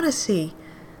don't want to see.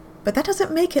 But that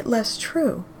doesn't make it less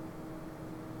true.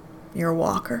 You're a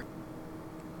walker?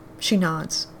 She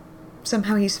nods.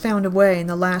 Somehow he's found a way in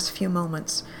the last few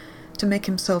moments to make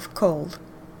himself cold.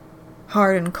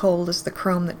 Hard and cold as the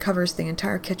chrome that covers the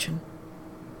entire kitchen.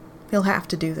 He'll have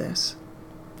to do this.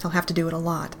 He'll have to do it a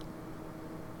lot.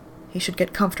 He should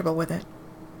get comfortable with it.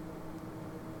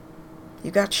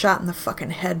 You got shot in the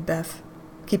fucking head, Beth.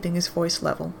 Keeping his voice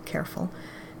level, careful.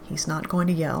 He's not going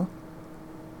to yell.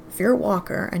 If you're a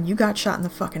walker and you got shot in the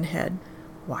fucking head,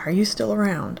 why are you still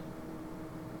around?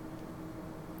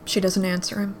 She doesn't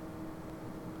answer him.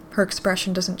 Her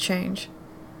expression doesn't change.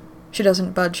 She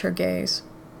doesn't budge her gaze.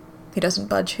 He doesn't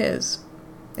budge his.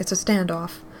 It's a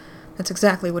standoff. That's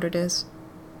exactly what it is.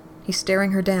 He's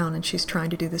staring her down and she's trying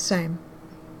to do the same.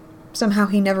 Somehow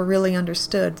he never really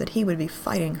understood that he would be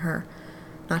fighting her.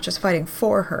 Not just fighting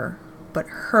for her, but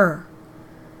her.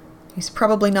 He's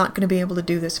probably not going to be able to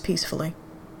do this peacefully.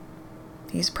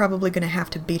 He's probably going to have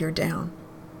to beat her down.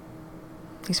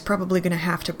 He's probably going to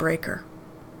have to break her.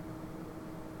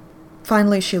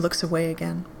 Finally, she looks away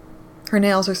again. Her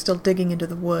nails are still digging into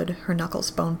the wood, her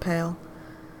knuckles bone pale.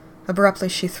 Abruptly,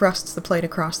 she thrusts the plate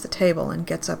across the table and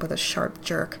gets up with a sharp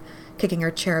jerk, kicking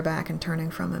her chair back and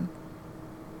turning from him.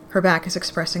 Her back is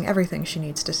expressing everything she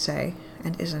needs to say,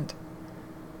 and isn't.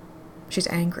 She's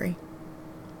angry.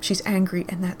 She's angry,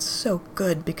 and that's so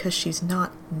good because she's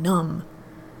not numb.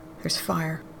 There's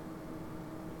fire.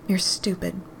 You're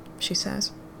stupid, she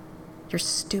says. You're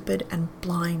stupid and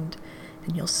blind,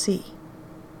 and you'll see.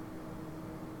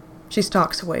 She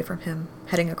stalks away from him,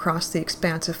 heading across the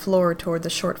expansive floor toward the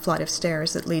short flight of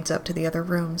stairs that leads up to the other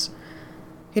rooms.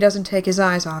 He doesn't take his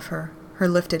eyes off her, her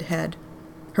lifted head,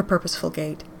 her purposeful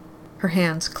gait, her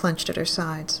hands clenched at her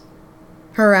sides.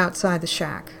 Her outside the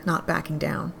shack, not backing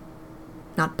down,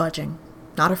 not budging,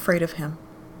 not afraid of him,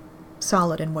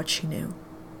 solid in what she knew.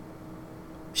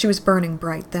 She was burning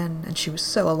bright then, and she was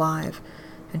so alive,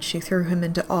 and she threw him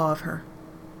into awe of her.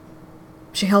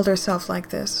 She held herself like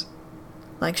this,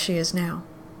 like she is now,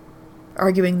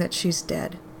 arguing that she's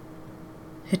dead.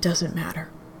 It doesn't matter.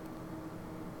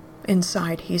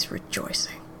 Inside, he's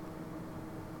rejoicing.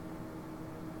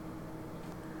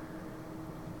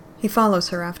 He follows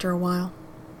her after a while.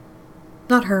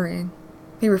 Not hurrying.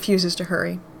 He refuses to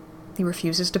hurry. He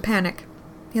refuses to panic.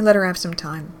 He let her have some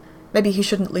time. Maybe he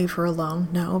shouldn't leave her alone,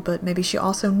 no, but maybe she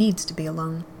also needs to be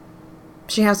alone.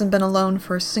 She hasn't been alone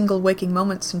for a single waking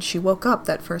moment since she woke up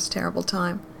that first terrible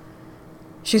time.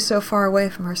 She's so far away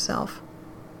from herself.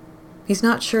 He's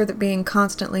not sure that being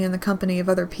constantly in the company of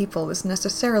other people is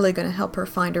necessarily going to help her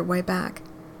find her way back.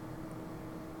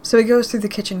 So he goes through the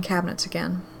kitchen cabinets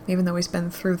again, even though he's been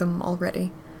through them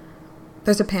already.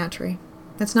 There's a pantry.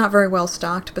 It's not very well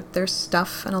stocked, but there's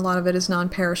stuff, and a lot of it is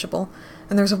non-perishable,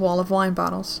 and there's a wall of wine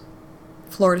bottles.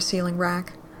 Floor-to-ceiling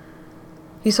rack.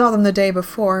 He saw them the day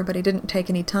before, but he didn't take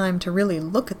any time to really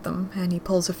look at them, and he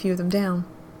pulls a few of them down.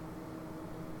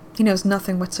 He knows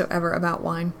nothing whatsoever about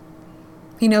wine.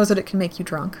 He knows that it can make you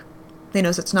drunk. He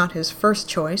knows it's not his first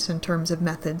choice in terms of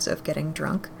methods of getting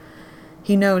drunk.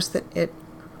 He knows that it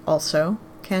also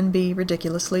can be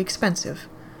ridiculously expensive.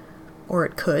 Or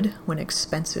it could, when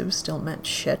expensive still meant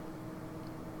shit.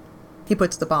 He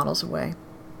puts the bottles away.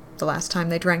 The last time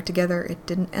they drank together, it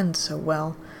didn't end so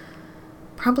well.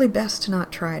 Probably best to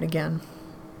not try it again.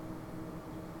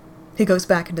 He goes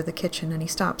back into the kitchen and he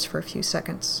stops for a few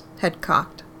seconds, head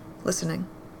cocked, listening.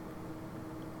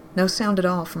 No sound at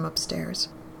all from upstairs.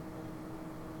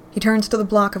 He turns to the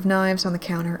block of knives on the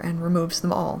counter and removes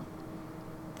them all.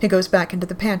 He goes back into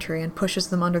the pantry and pushes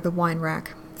them under the wine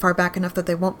rack, far back enough that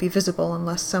they won't be visible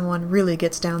unless someone really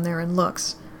gets down there and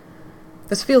looks.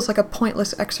 This feels like a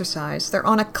pointless exercise. They're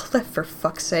on a cliff, for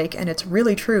fuck's sake, and it's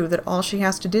really true that all she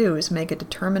has to do is make a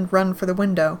determined run for the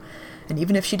window. And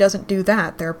even if she doesn't do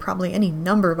that, there are probably any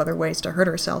number of other ways to hurt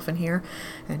herself in here.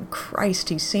 And Christ,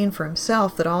 he's seen for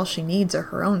himself that all she needs are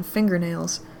her own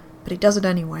fingernails. But he does it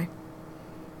anyway.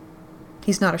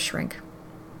 He's not a shrink.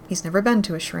 He's never been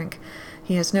to a shrink.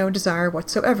 He has no desire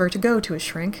whatsoever to go to a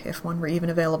shrink, if one were even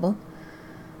available.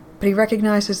 But he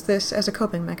recognizes this as a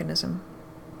coping mechanism.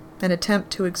 An attempt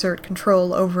to exert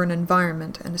control over an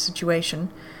environment and a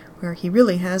situation where he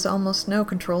really has almost no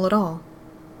control at all.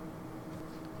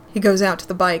 He goes out to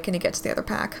the bike and he gets the other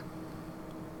pack.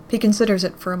 He considers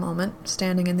it for a moment,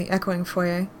 standing in the echoing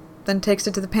foyer, then takes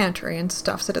it to the pantry and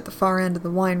stuffs it at the far end of the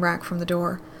wine rack from the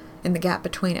door, in the gap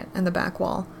between it and the back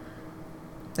wall.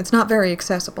 It's not very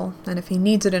accessible, and if he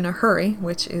needs it in a hurry,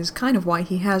 which is kind of why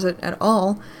he has it at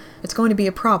all, it's going to be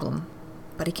a problem.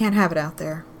 But he can't have it out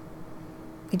there.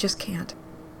 He just can't.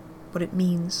 What it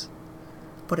means.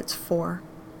 What it's for.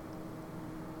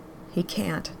 He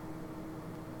can't.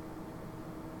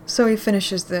 So he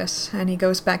finishes this, and he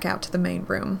goes back out to the main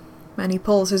room, and he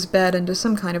pulls his bed into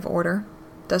some kind of order,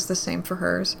 does the same for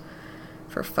hers.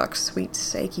 For fuck's sweet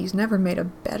sake, he's never made a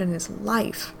bed in his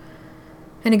life.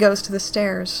 And he goes to the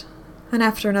stairs, and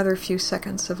after another few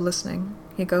seconds of listening,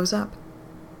 he goes up.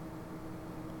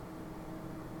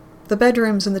 The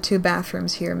bedrooms and the 2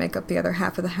 bathrooms here make up the other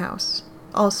half of the house,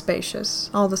 all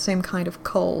spacious, all the same kind of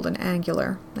cold and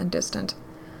angular and distant.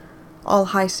 All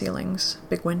high ceilings,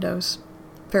 big windows,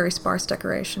 very sparse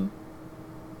decoration.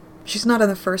 She's not in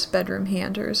the first bedroom he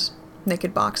enters.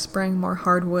 Naked box spring, more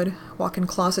hardwood, walk-in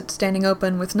closet standing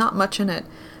open with not much in it,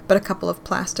 but a couple of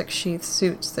plastic sheath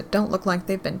suits that don't look like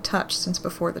they've been touched since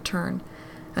before the turn,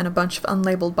 and a bunch of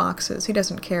unlabeled boxes he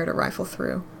doesn't care to rifle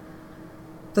through.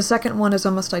 The second one is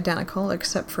almost identical,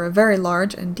 except for a very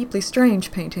large and deeply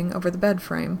strange painting over the bed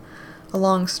frame, a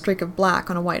long streak of black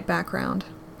on a white background,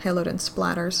 haloed in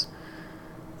splatters.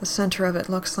 The center of it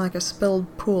looks like a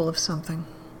spilled pool of something.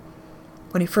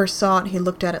 When he first saw it, he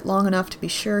looked at it long enough to be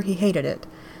sure he hated it,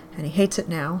 and he hates it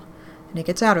now, and he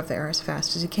gets out of there as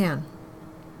fast as he can.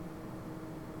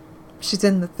 She's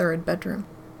in the 3rd bedroom.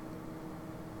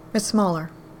 It's smaller.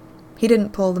 He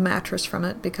didn't pull the mattress from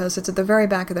it because it's at the very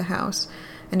back of the house,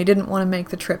 and he didn't want to make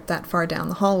the trip that far down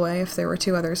the hallway if there were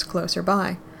 2 others closer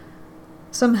by.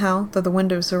 Somehow, though the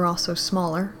windows are also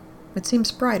smaller, it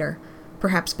seems brighter,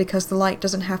 perhaps because the light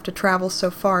doesn't have to travel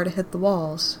so far to hit the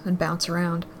walls and bounce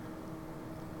around.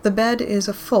 The bed is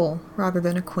a full rather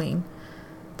than a queen.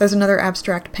 There's another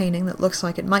abstract painting that looks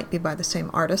like it might be by the same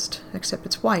artist, except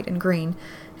it's white and green,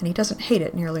 and he doesn't hate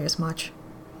it nearly as much.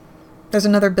 There's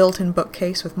another built-in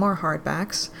bookcase with more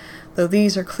hardbacks, though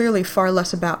these are clearly far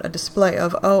less about a display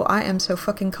of, oh, I am so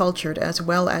fucking cultured as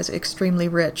well as extremely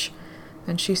rich,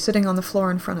 and she's sitting on the floor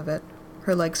in front of it,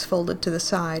 her legs folded to the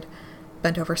side,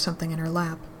 bent over something in her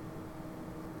lap.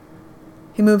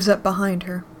 He moves up behind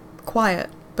her,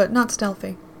 quiet, but not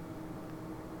stealthy.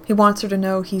 He wants her to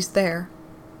know he's there,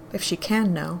 if she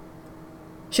can know.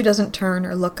 She doesn't turn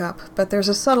or look up, but there's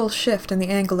a subtle shift in the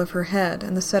angle of her head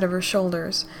and the set of her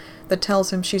shoulders that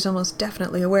tells him she's almost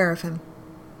definitely aware of him.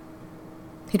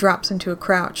 He drops into a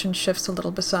crouch and shifts a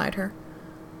little beside her.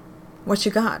 "What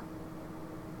you got?"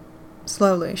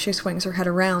 Slowly, she swings her head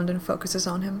around and focuses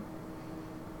on him.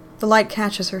 The light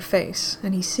catches her face,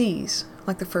 and he sees,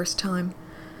 like the first time,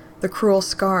 the cruel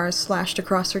scars slashed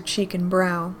across her cheek and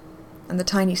brow, and the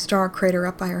tiny star crater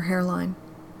up by her hairline,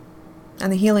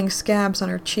 and the healing scabs on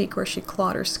her cheek where she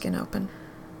clawed her skin open,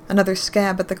 another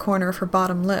scab at the corner of her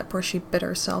bottom lip where she bit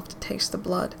herself to taste the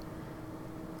blood.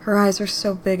 Her eyes are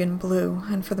so big and blue,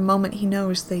 and for the moment he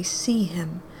knows they see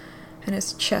him, and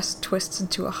his chest twists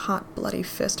into a hot, bloody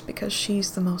fist because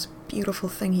she's the most beautiful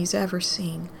thing he's ever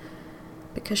seen,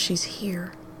 because she's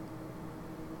here.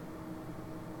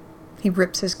 He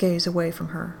rips his gaze away from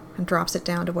her and drops it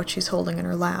down to what she's holding in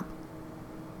her lap.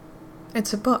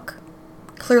 It's a book,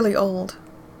 clearly old,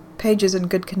 pages in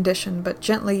good condition but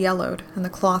gently yellowed and the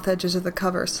cloth edges of the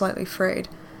cover slightly frayed,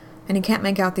 and he can't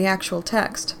make out the actual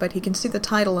text, but he can see the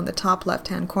title in the top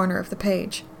left-hand corner of the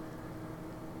page.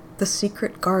 The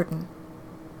Secret Garden.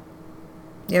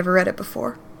 You ever read it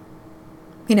before?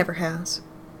 He never has.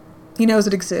 He knows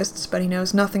it exists, but he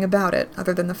knows nothing about it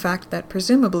other than the fact that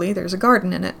presumably there's a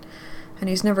garden in it, and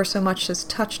he's never so much as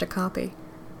touched a copy.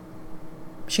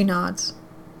 She nods.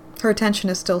 Her attention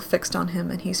is still fixed on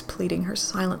him, and he's pleading her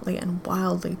silently and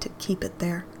wildly to keep it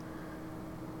there.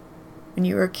 When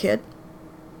you were a kid?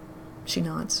 She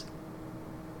nods.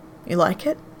 You like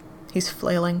it? He's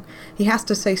flailing. He has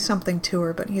to say something to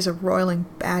her, but he's a roiling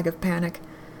bag of panic.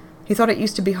 He thought it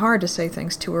used to be hard to say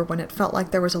things to her when it felt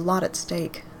like there was a lot at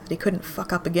stake, that he couldn't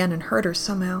fuck up again and hurt her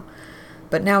somehow.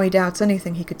 But now he doubts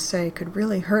anything he could say could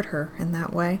really hurt her in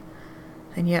that way,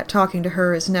 and yet talking to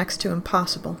her is next to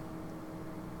impossible.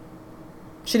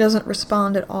 She doesn't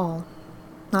respond at all,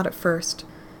 not at first,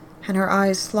 and her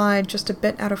eyes slide just a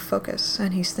bit out of focus,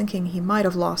 and he's thinking he might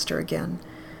have lost her again,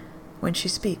 when she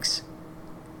speaks.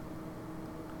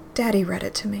 Daddy read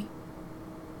it to me.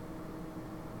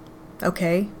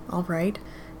 Okay, all right.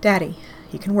 Daddy,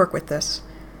 he can work with this.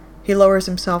 He lowers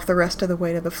himself the rest of the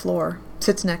way to the floor,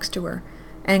 sits next to her,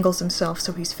 angles himself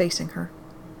so he's facing her.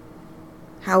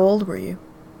 How old were you?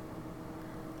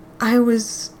 I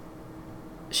was...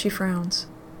 She frowns.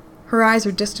 Her eyes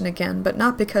are distant again, but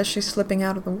not because she's slipping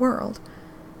out of the world.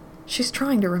 She's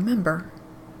trying to remember.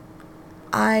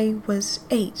 I was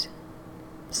 8.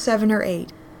 7 or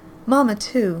 8. Mama,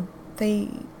 too.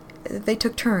 They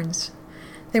took turns.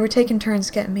 They were taking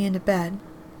turns getting me into bed.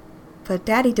 But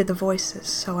Daddy did the voices,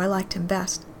 so I liked him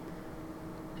best.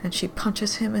 And she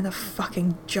punches him in the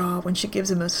fucking jaw when she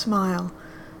gives him a smile,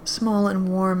 small and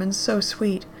warm and so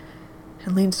sweet,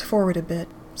 and leans forward a bit,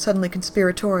 suddenly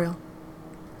conspiratorial.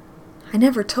 I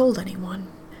never told anyone.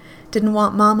 Didn't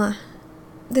want Mama.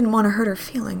 Didn't want to hurt her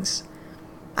feelings.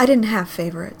 I didn't have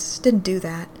favorites. Didn't do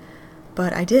that.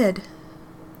 But I did.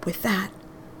 With that.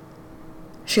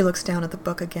 She looks down at the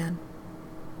book again.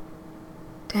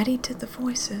 Daddy did the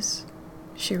voices,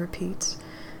 she repeats,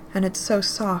 and it's so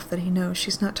soft that he knows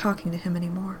she's not talking to him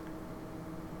anymore.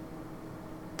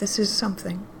 This is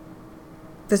something.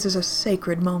 This is a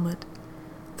sacred moment.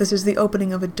 This is the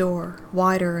opening of a door,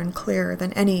 wider and clearer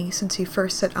than any since he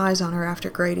first set eyes on her after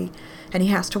Grady, and he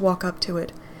has to walk up to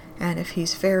it, and if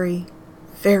he's very,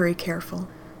 very careful,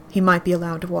 he might be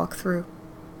allowed to walk through.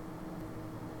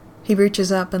 He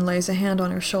reaches up and lays a hand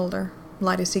on her shoulder,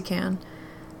 light as he can,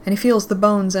 and he feels the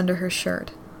bones under her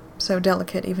shirt, so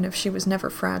delicate even if she was never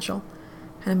fragile,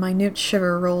 and a minute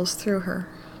shiver rolls through her,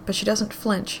 but she doesn't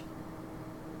flinch.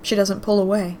 She doesn't pull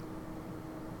away.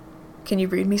 Can you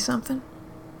read me something?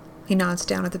 He nods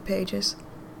down at the pages.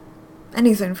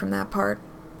 Anything from that part.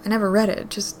 I never read it,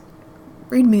 just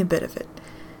read me a bit of it.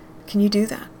 Can you do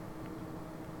that?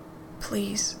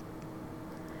 Please.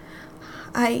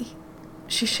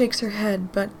 She shakes her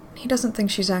head, but he doesn't think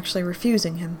she's actually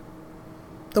refusing him.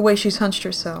 The way she's hunched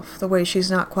herself, the way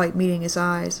she's not quite meeting his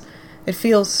eyes, it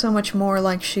feels so much more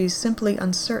like she's simply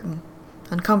uncertain,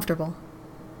 uncomfortable,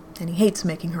 and he hates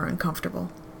making her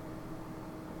uncomfortable.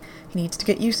 He needs to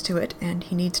get used to it, and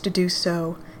he needs to do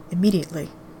so immediately.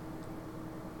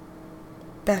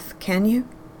 Beth, can you?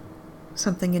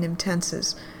 Something in him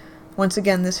tenses. Once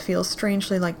again, this feels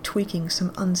strangely like tweaking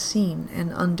some unseen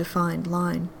and undefined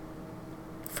line.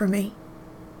 For me?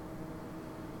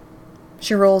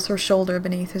 She rolls her shoulder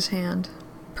beneath his hand,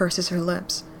 purses her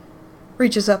lips,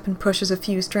 reaches up and pushes a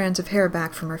few strands of hair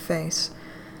back from her face,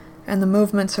 and the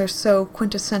movements are so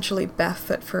quintessentially Beth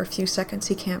that for a few seconds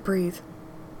he can't breathe.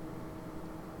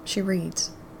 She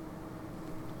reads.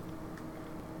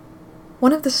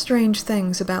 One of the strange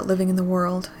things about living in the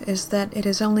world is that it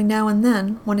is only now and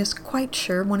then one is quite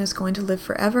sure one is going to live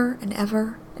forever and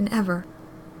ever and ever.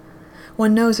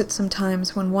 One knows it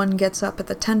sometimes when one gets up at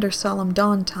the tender solemn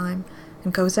dawn time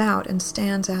and goes out and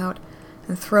stands out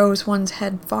and throws one's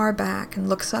head far back and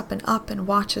looks up and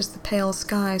watches the pale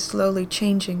sky slowly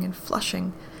changing and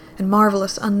flushing and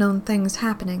marvelous unknown things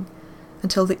happening,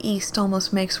 until the east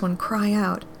almost makes one cry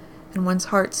out, and one's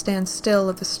heart stands still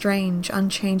at the strange,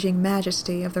 unchanging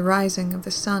majesty of the rising of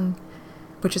the sun,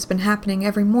 which has been happening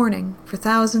every morning for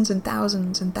thousands and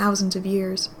thousands and thousands of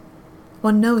years.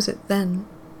 One knows it then,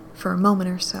 for a moment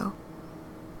or so.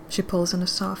 She pulls in a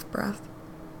soft breath.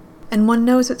 And one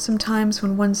knows it sometimes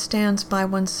when one stands by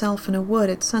oneself in a wood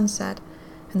at sunset,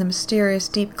 and the mysterious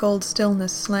deep gold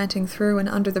stillness slanting through and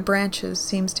under the branches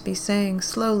seems to be saying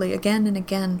slowly again and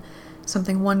again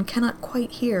something one cannot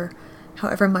quite hear,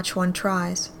 however much one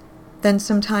tries. Then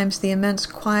sometimes the immense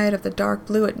quiet of the dark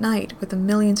blue at night, with the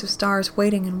millions of stars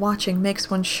waiting and watching, makes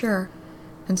one sure,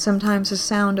 and sometimes the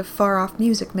sound of far-off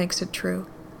music makes it true,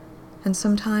 and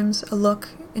sometimes a look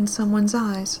in someone's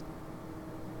eyes.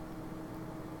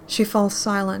 She falls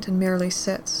silent and merely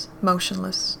sits,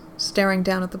 motionless, staring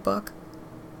down at the book.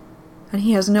 And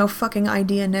he has no fucking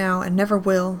idea now, and never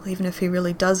will, even if he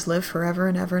really does live forever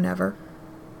and ever and ever,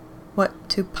 what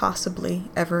to possibly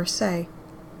ever say.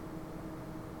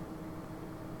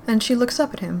 And she looks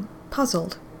up at him,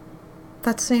 puzzled.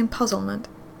 That same puzzlement,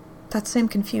 that same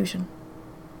confusion.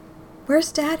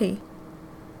 Where's Daddy?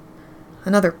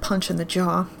 Another punch in the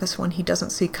jaw, this one he doesn't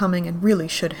see coming and really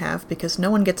should have, because no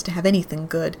one gets to have anything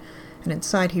good, and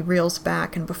inside he reels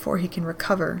back, and before he can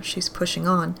recover, she's pushing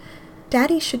on.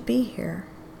 Daddy should be here.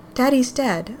 Daddy's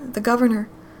dead. The governor...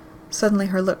 Suddenly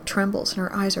her lip trembles, and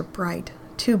her eyes are bright,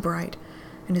 too bright,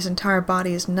 and his entire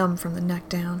body is numb from the neck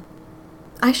down.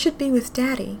 I should be with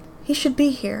Daddy. He should be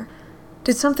here.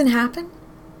 Did something happen?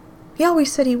 He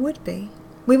always said he would be.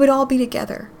 We would all be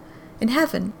together. In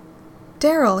heaven.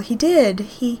 Daryl, he did.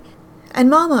 And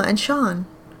Mama and Sean.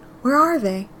 Where are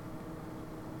they?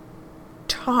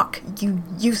 Talk, you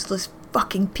useless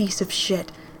fucking piece of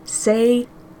shit. Say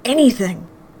anything.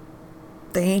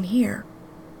 They ain't here.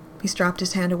 He's dropped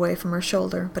his hand away from her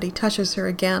shoulder, but he touches her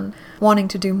again, wanting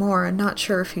to do more and not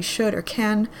sure if he should or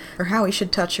can, or how he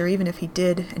should touch her even if he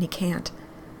did, and he can't.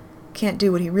 Can't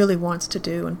do what he really wants to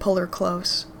do and pull her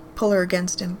close, pull her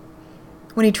against him.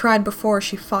 When he tried before,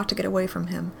 she fought to get away from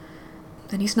him,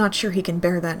 and he's not sure he can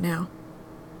bear that now.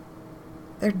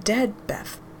 They're dead,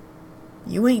 Beth.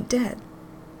 You ain't dead.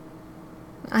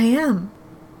 I am.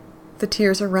 The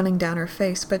tears are running down her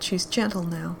face, but she's gentle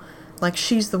now, like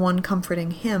she's the one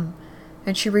comforting him,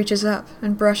 and she reaches up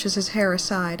and brushes his hair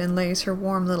aside and lays her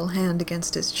warm little hand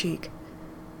against his cheek.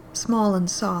 Small and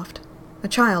soft, a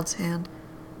child's hand.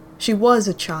 She was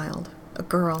a child, a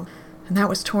girl, and that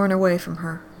was torn away from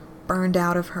her, burned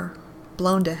out of her,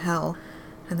 blown to hell,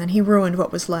 and then he ruined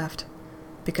what was left,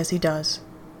 because he does.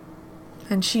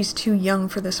 And she's too young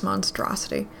for this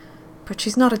monstrosity, but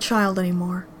she's not a child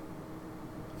anymore.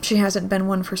 She hasn't been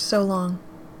one for so long.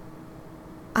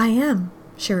 I am,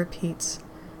 she repeats,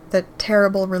 that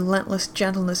terrible, relentless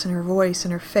gentleness in her voice,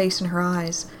 in her face, in her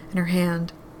eyes, in her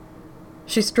hand.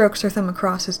 She strokes her thumb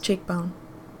across his cheekbone.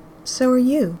 So are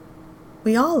you.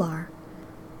 We all are.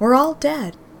 We're all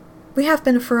dead. We have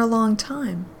been for a long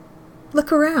time.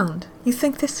 Look around. You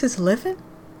think this is living?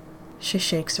 She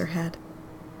shakes her head.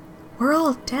 We're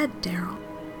all dead, Daryl.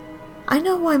 I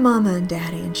know why Mama and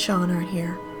Daddy and Sean aren't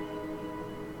here.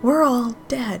 We're all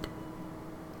dead.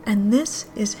 And this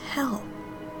is hell.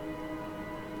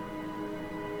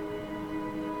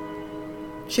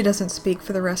 She doesn't speak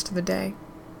for the rest of the day.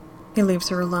 He leaves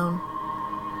her alone.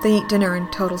 They eat dinner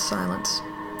in total silence.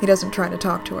 He doesn't try to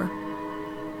talk to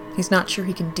her. He's not sure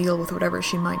he can deal with whatever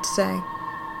she might say.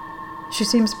 She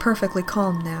seems perfectly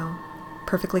calm now,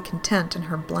 perfectly content in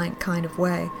her blank kind of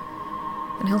way,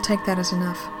 and he'll take that as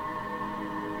enough.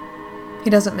 He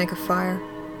doesn't make a fire.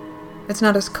 It's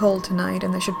not as cold tonight,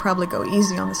 and they should probably go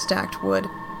easy on the stacked wood.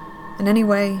 And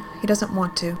anyway, he doesn't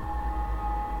want to.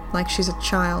 Like she's a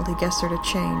child, he gets her to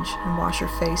change and wash her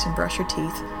face and brush her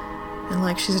teeth. And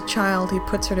like she's a child, he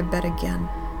puts her to bed again,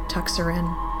 tucks her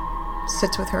in,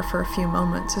 sits with her for a few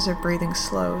moments as her breathing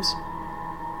slows.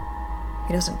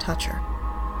 He doesn't touch her.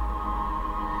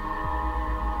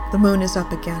 The moon is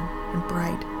up again and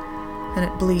bright, and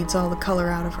it bleeds all the color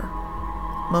out of her.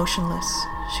 Motionless,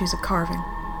 she's a carving.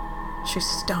 She's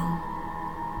stone.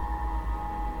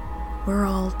 We're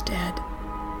all dead,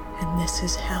 and this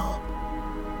is hell.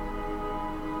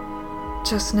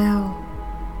 Just now,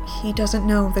 he doesn't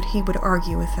know that he would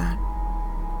argue with that.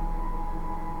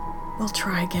 We'll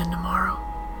try again tomorrow.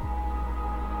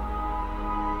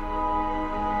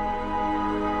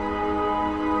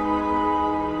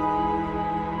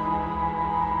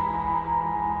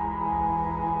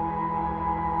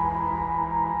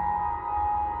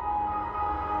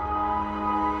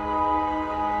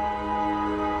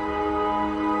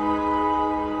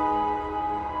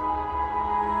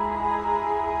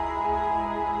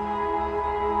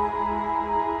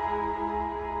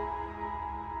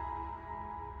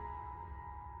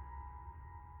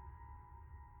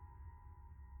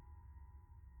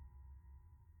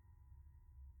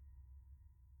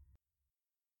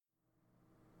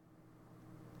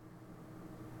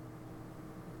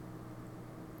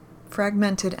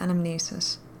 Fragmented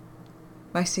Anamnesis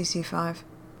by CC5.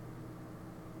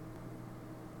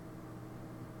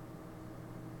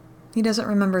 He doesn't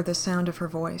remember the sound of her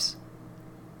voice.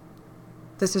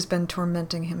 This has been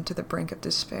tormenting him to the brink of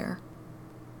despair.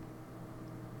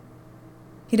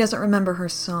 He doesn't remember her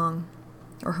song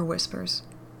or her whispers.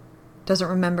 Doesn't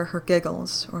remember her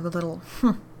giggles or the little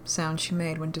sound she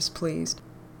made when displeased.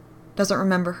 Doesn't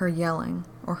remember her yelling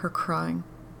or her crying.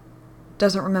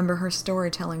 Doesn't remember her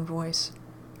storytelling voice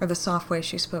or the soft way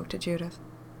she spoke to Judith.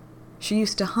 She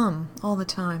used to hum all the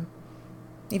time,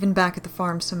 even back at the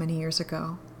farm so many years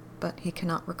ago, but he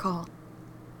cannot recall.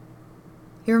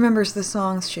 He remembers the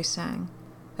songs she sang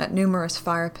at numerous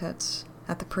fire pits,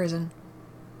 at the prison,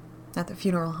 at the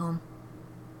funeral home.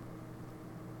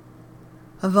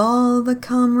 Of all the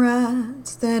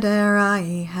comrades that e'er I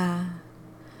had,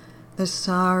 they're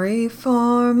sorry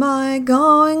for my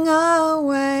going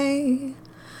away,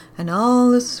 and all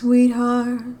the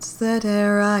sweethearts that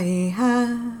e'er I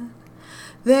had,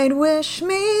 they'd wish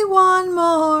me one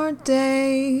more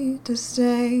day to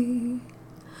stay.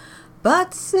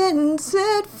 But since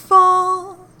it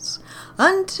falls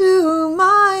unto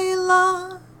my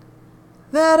lot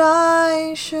that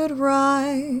I should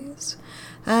rise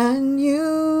and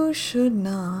you should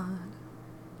not,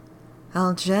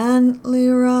 I'll gently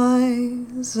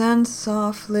rise and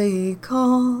softly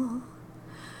call,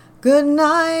 good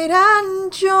night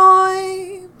and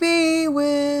joy be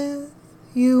with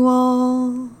you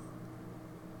all.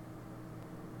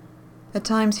 At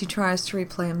times he tries to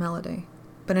replay a melody,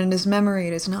 but in his memory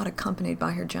it is not accompanied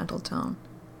by her gentle tone.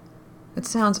 It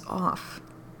sounds off,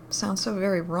 sounds so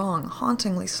very wrong,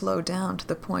 hauntingly slowed down to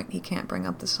the point he can't bring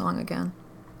up the song again.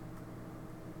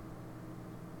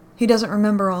 He doesn't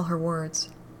remember all her words.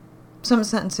 Some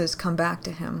sentences come back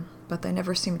to him, but they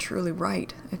never seem truly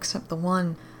right, except the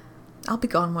one, "I'll be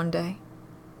gone one day."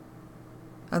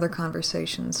 Other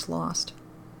conversations lost.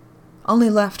 Only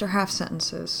left are half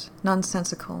sentences,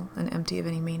 nonsensical and empty of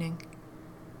any meaning.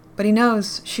 But he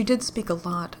knows she did speak a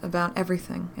lot about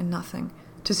everything and nothing,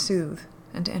 to soothe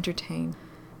and to entertain,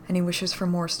 and he wishes for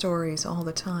more stories all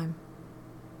the time.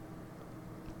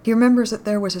 He remembers that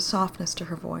there was a softness to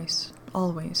her voice,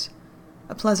 always,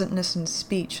 a pleasantness in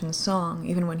speech and song,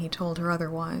 even when he told her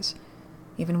otherwise,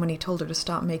 even when he told her to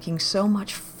stop making so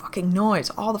much fucking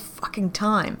noise all the fucking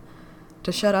time,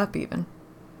 to shut up even,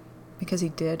 because he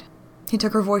did. He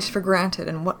took her voice for granted,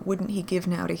 and what wouldn't he give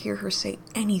now to hear her say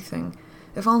anything,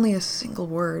 if only a single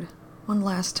word, one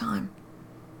last time.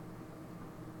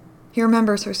 He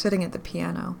remembers her sitting at the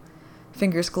piano,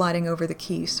 fingers gliding over the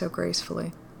keys so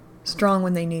gracefully, strong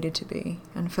when they needed to be,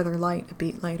 and feather light a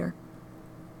beat later.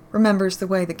 Remembers the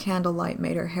way the candlelight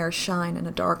made her hair shine in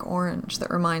a dark orange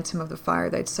that reminds him of the fire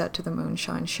they'd set to the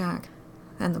moonshine shack,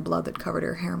 and the blood that covered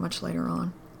her hair much later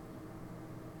on.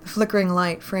 The flickering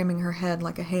light framing her head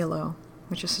like a halo,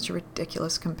 which is such a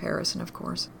ridiculous comparison, of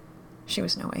course. She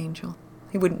was no angel.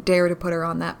 He wouldn't dare to put her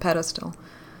on that pedestal,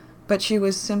 but she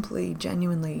was simply,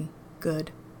 genuinely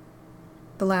good.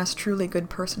 The last truly good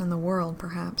person in the world,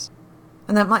 perhaps.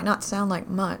 And that might not sound like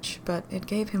much, but it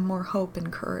gave him more hope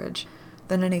and courage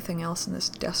than anything else in this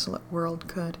desolate world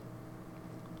could.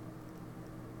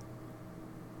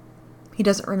 He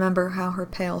doesn't remember how her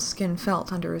pale skin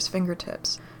felt under his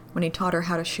fingertips when he taught her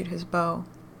how to shoot his bow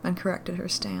and corrected her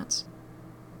stance.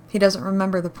 He doesn't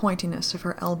remember the pointiness of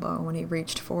her elbow when he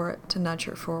reached for it to nudge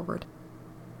her forward.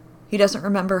 He doesn't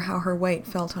remember how her weight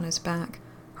felt on his back,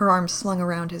 her arms slung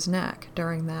around his neck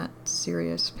during that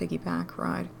serious piggyback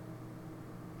ride.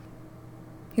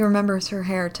 He remembers her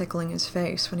hair tickling his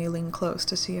face when he leaned close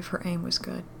to see if her aim was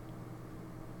good.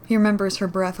 He remembers her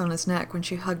breath on his neck when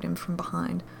she hugged him from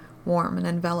behind, warm and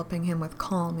enveloping him with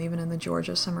calm even in the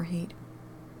Georgia summer heat.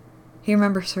 He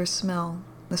remembers her smell,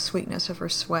 the sweetness of her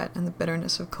sweat and the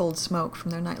bitterness of cold smoke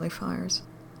from their nightly fires,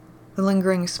 the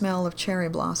lingering smell of cherry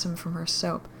blossom from her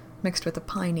soap, mixed with the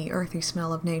piney, earthy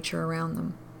smell of nature around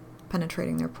them,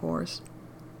 penetrating their pores.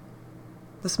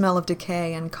 The smell of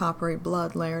decay and coppery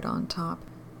blood layered on top.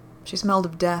 She smelled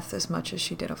of death as much as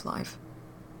she did of life.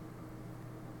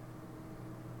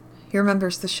 He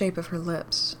remembers the shape of her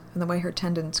lips and the way her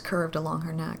tendons curved along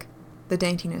her neck, the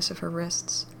daintiness of her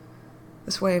wrists,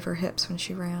 the sway of her hips when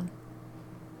she ran.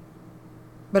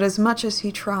 But as much as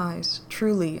he tries,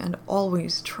 truly and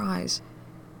always tries,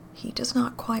 he does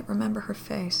not quite remember her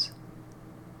face.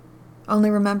 Only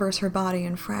remembers her body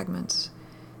in fragments,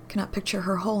 cannot picture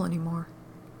her whole anymore.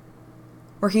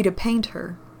 Were he to paint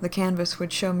her, the canvas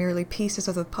would show merely pieces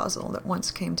of the puzzle that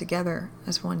once came together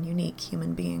as one unique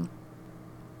human being.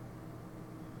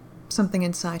 Something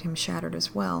inside him shattered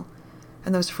as well,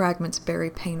 and those fragments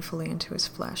bury painfully into his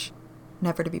flesh,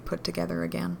 never to be put together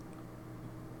again.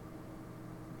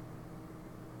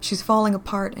 She's falling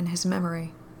apart in his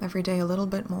memory, every day a little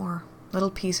bit more, little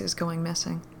pieces going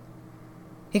missing.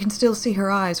 He can still see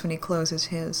her eyes when he closes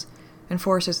his, and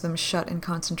forces them shut in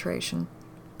concentration,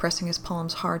 pressing his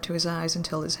palms hard to his eyes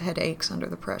until his head aches under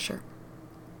the pressure.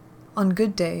 On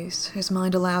good days, his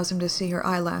mind allows him to see her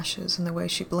eyelashes and the way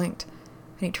she blinked,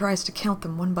 and he tries to count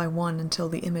them one by one until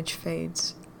the image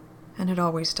fades, and it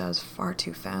always does far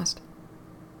too fast.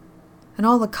 And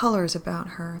all the colors about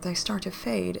her, they start to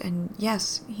fade, and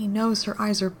yes, he knows her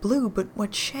eyes are blue, but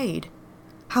what shade?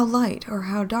 How light or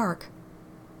how dark?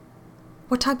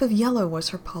 What type of yellow was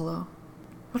her polo?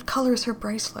 What colors her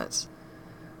bracelets?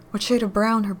 What shade of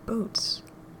brown her boots?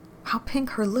 How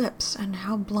pink her lips, and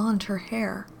how blonde her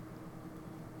hair?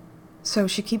 So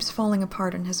she keeps falling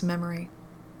apart in his memory,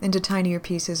 into tinier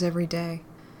pieces every day,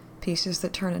 pieces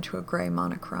that turn into a gray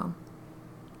monochrome.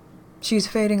 She's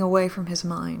fading away from his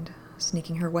mind,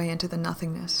 sneaking her way into the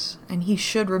nothingness, and he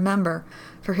should remember,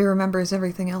 for he remembers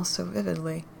everything else so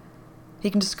vividly.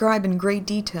 He can describe in great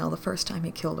detail the first time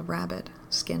he killed a rabbit,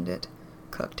 skinned it,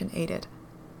 cooked and ate it.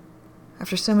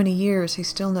 After so many years, he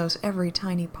still knows every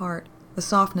tiny part, the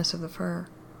softness of the fur,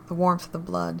 the warmth of the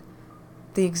blood,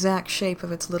 the exact shape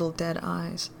of its little dead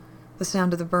eyes, the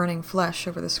sound of the burning flesh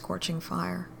over the scorching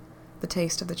fire, the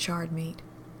taste of the charred meat.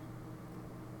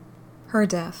 Her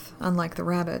death, unlike the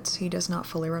rabbit's, he does not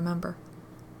fully remember.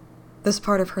 This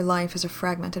part of her life is a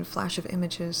fragmented flash of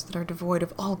images that are devoid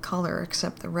of all color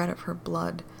except the red of her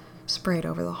blood sprayed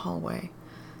over the hallway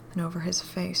and over his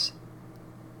face.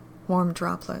 Warm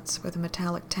droplets with a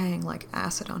metallic tang like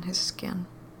acid on his skin.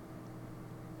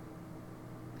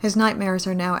 His nightmares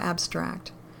are now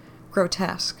abstract,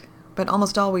 grotesque, but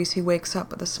almost always he wakes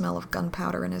up with the smell of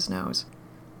gunpowder in his nose.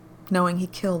 Knowing he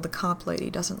killed the cop lady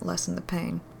doesn't lessen the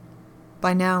pain.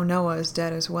 By now Noah is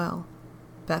dead as well.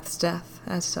 Beth's death,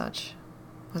 as such,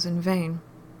 was in vain.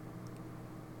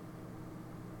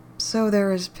 So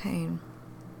there is pain.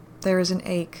 There is an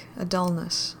ache, a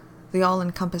dullness, the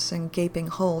all-encompassing gaping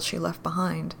hole she left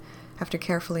behind after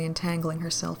carefully entangling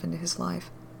herself into his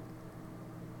life.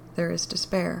 There is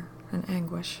despair and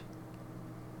anguish.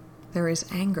 There is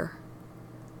anger.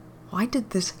 Why did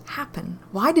this happen?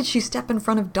 Why did she step in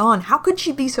front of Dawn? How could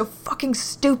she be so fucking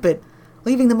stupid,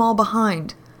 leaving them all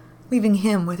behind, leaving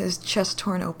him with his chest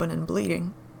torn open and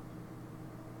bleeding?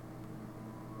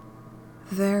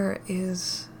 There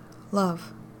is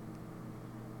love.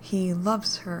 He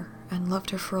loves her and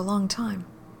loved her for a long time.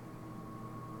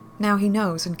 Now he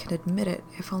knows and can admit it,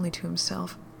 if only to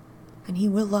himself, and he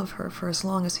will love her for as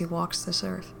long as he walks this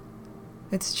earth.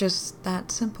 It's just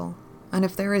that simple, and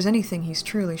if there is anything he's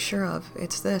truly sure of,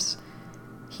 it's this.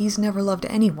 He's never loved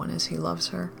anyone as he loves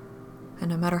her, and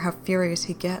no matter how furious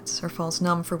he gets or falls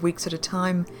numb for weeks at a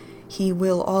time, he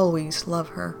will always love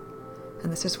her,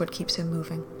 and this is what keeps him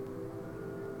moving.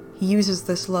 He uses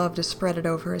this love to spread it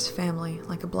over his family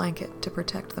like a blanket to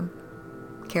protect them,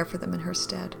 care for them in her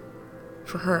stead,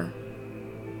 for her,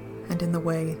 and in the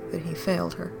way that he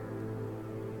failed her.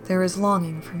 There is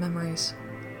longing for memories,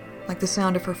 like the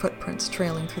sound of her footprints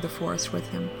trailing through the forest with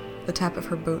him, the tap of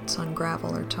her boots on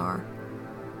gravel or tar.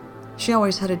 She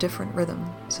always had a different rhythm,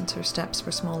 since her steps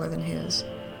were smaller than his,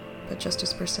 but just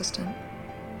as persistent.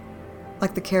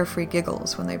 Like the carefree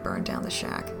giggles when they burned down the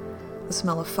shack, the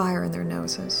smell of fire in their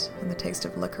noses, and the taste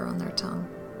of liquor on their tongue.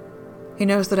 He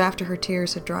knows that after her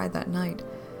tears had dried that night,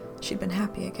 she'd been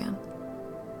happy again.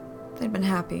 They'd been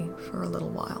happy for a little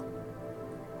while.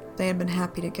 They had been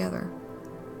happy together.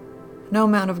 No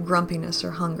amount of grumpiness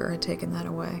or hunger had taken that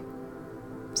away.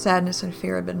 Sadness and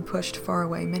fear had been pushed far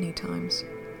away many times.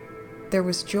 There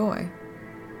was joy.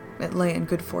 It lay in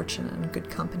good fortune and good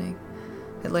company.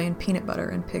 It lay in peanut butter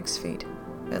and pig's feet.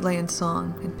 It lay in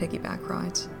song and piggyback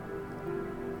rides.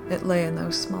 It lay in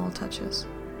those small touches.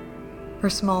 Her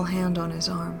small hand on his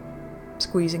arm,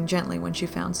 squeezing gently when she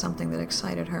found something that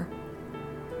excited her.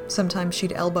 Sometimes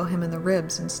she'd elbow him in the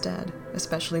ribs instead,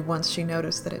 especially once she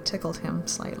noticed that it tickled him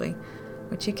slightly,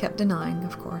 which he kept denying,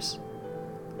 of course.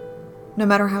 No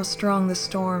matter how strong the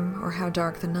storm or how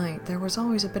dark the night, there was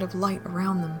always a bit of light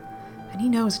around them, and he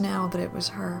knows now that it was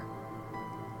her.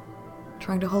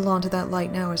 Trying to hold on to that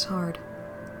light now is hard,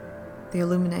 the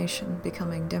illumination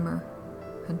becoming dimmer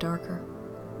and darker.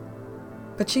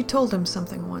 But she told him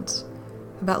something once,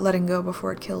 about letting go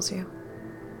before it kills you.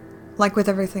 Like with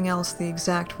everything else, the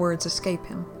exact words escape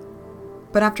him.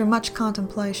 But after much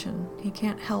contemplation, he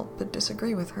can't help but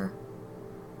disagree with her.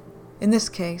 In this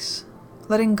case,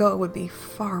 letting go would be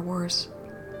far worse.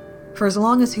 For as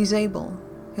long as he's able,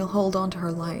 he'll hold on to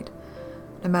her light,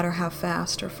 no matter how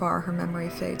fast or far her memory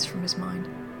fades from his mind.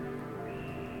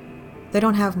 They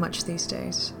don't have much these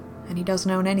days, and he doesn't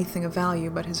own anything of value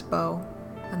but his bow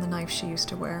and the knife she used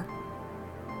to wear.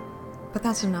 But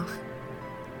that's enough.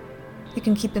 He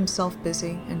can keep himself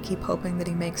busy and keep hoping that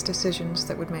he makes decisions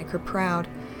that would make her proud,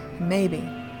 and maybe,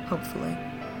 hopefully,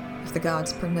 if the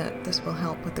gods permit, this will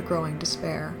help with the growing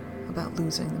despair about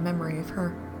losing the memory of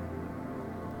her.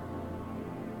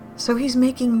 So he's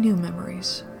making new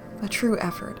memories, a true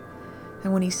effort,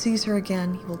 and when he sees her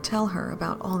again, he will tell her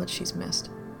about all that she's missed.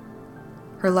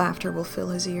 Her laughter will fill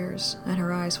his ears, and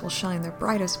her eyes will shine their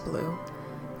brightest blue,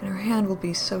 and her hand will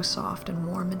be so soft and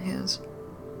warm in his.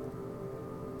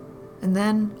 And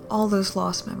then all those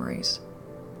lost memories,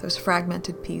 those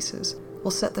fragmented pieces,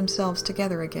 will set themselves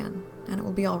together again, and it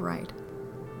will be all right.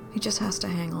 He just has to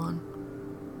hang on.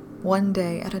 One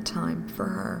day at a time for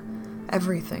her,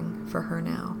 everything for her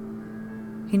now.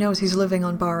 He knows he's living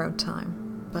on borrowed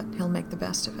time, but he'll make the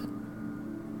best of it.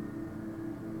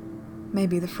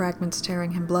 Maybe the fragments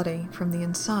tearing him bloody from the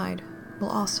inside will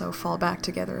also fall back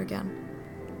together again.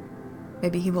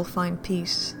 Maybe he will find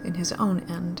peace in his own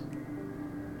end,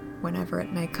 whenever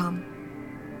it may come.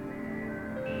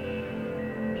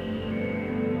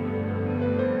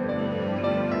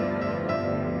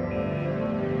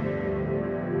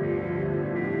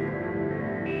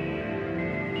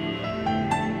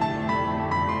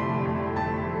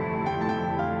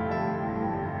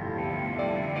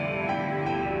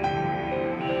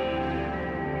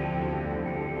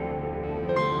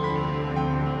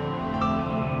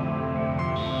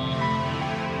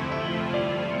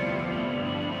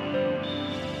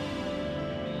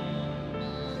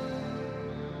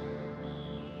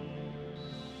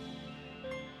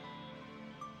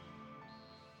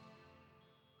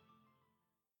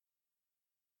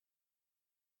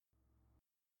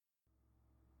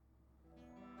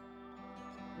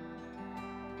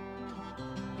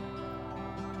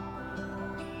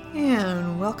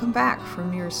 And welcome back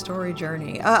from your story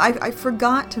journey. I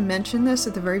forgot to mention this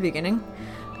at the very beginning.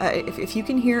 If you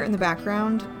can hear in the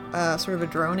background sort of a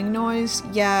droning noise,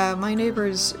 yeah, my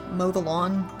neighbors mow the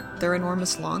lawn, their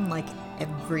enormous lawn, like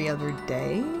every other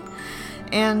day.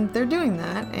 And they're doing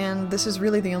that, and this is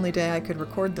really the only day I could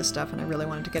record this stuff, and I really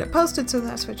wanted to get it posted, so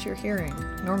that's what you're hearing.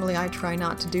 Normally I try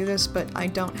not to do this, but I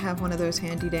don't have one of those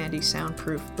handy-dandy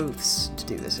soundproof booths to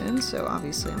do this in, so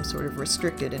obviously I'm sort of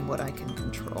restricted in what I can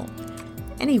control.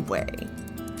 Anyway,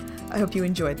 I hope you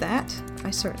enjoyed that.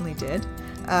 I certainly did.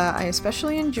 I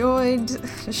especially enjoyed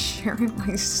sharing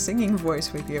my singing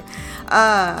voice with you.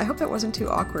 I hope that wasn't too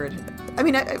awkward. I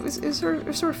mean, it was sort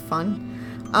of fun.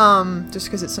 Just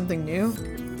because it's something new.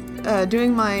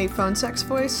 Doing my phone sex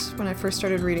voice when I first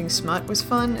started reading smut was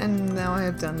fun, and now I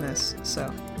have done this.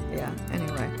 So, yeah,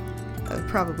 anyway.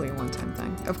 Probably a one-time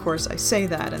thing. Of course, I say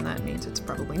that, and that means it's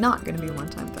probably not going to be a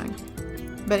one-time thing.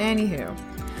 But anywho,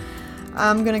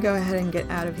 I'm going to go ahead and get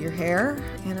out of your hair,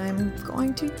 and I'm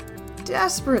going to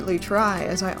desperately try,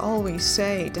 as I always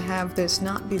say, to have this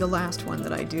not be the last one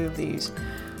that I do of these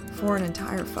for an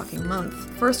entire fucking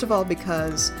month. First of all,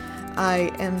 because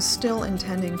I am still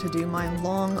intending to do my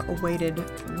long-awaited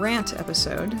rant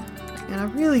episode, and I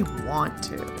really want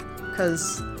to,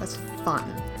 because that's fun,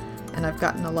 and I've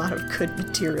gotten a lot of good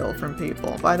material from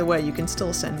people. By the way, you can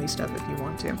still send me stuff if you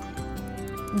want to.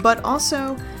 But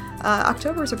also,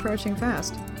 October is approaching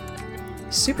fast.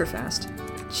 Super fast.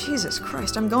 Jesus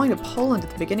Christ, I'm going to Poland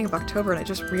at the beginning of October, and I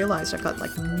just realized I've got,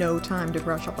 like, no time to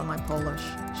brush up on my Polish.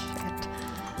 Shit.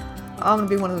 I'm gonna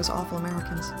be one of those awful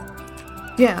Americans.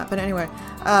 Yeah, but anyway,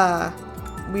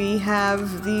 we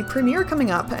have the premiere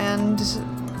coming up, and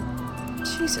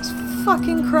Jesus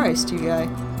fucking Christ, you guy.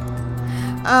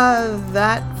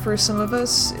 That, for some of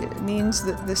us, it means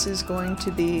that this is going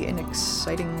to be an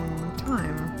exciting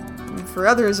time. For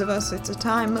others of us, it's a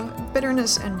time of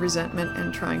bitterness and resentment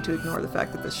and trying to ignore the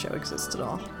fact that this show exists at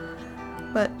all.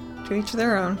 But to each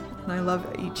their own, and I love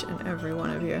each and every one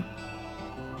of you.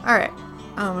 Alright,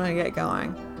 I'm gonna get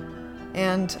going.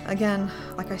 And again,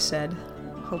 like I said,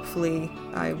 hopefully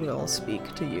I will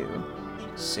speak to you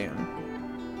soon.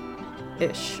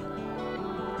 Ish.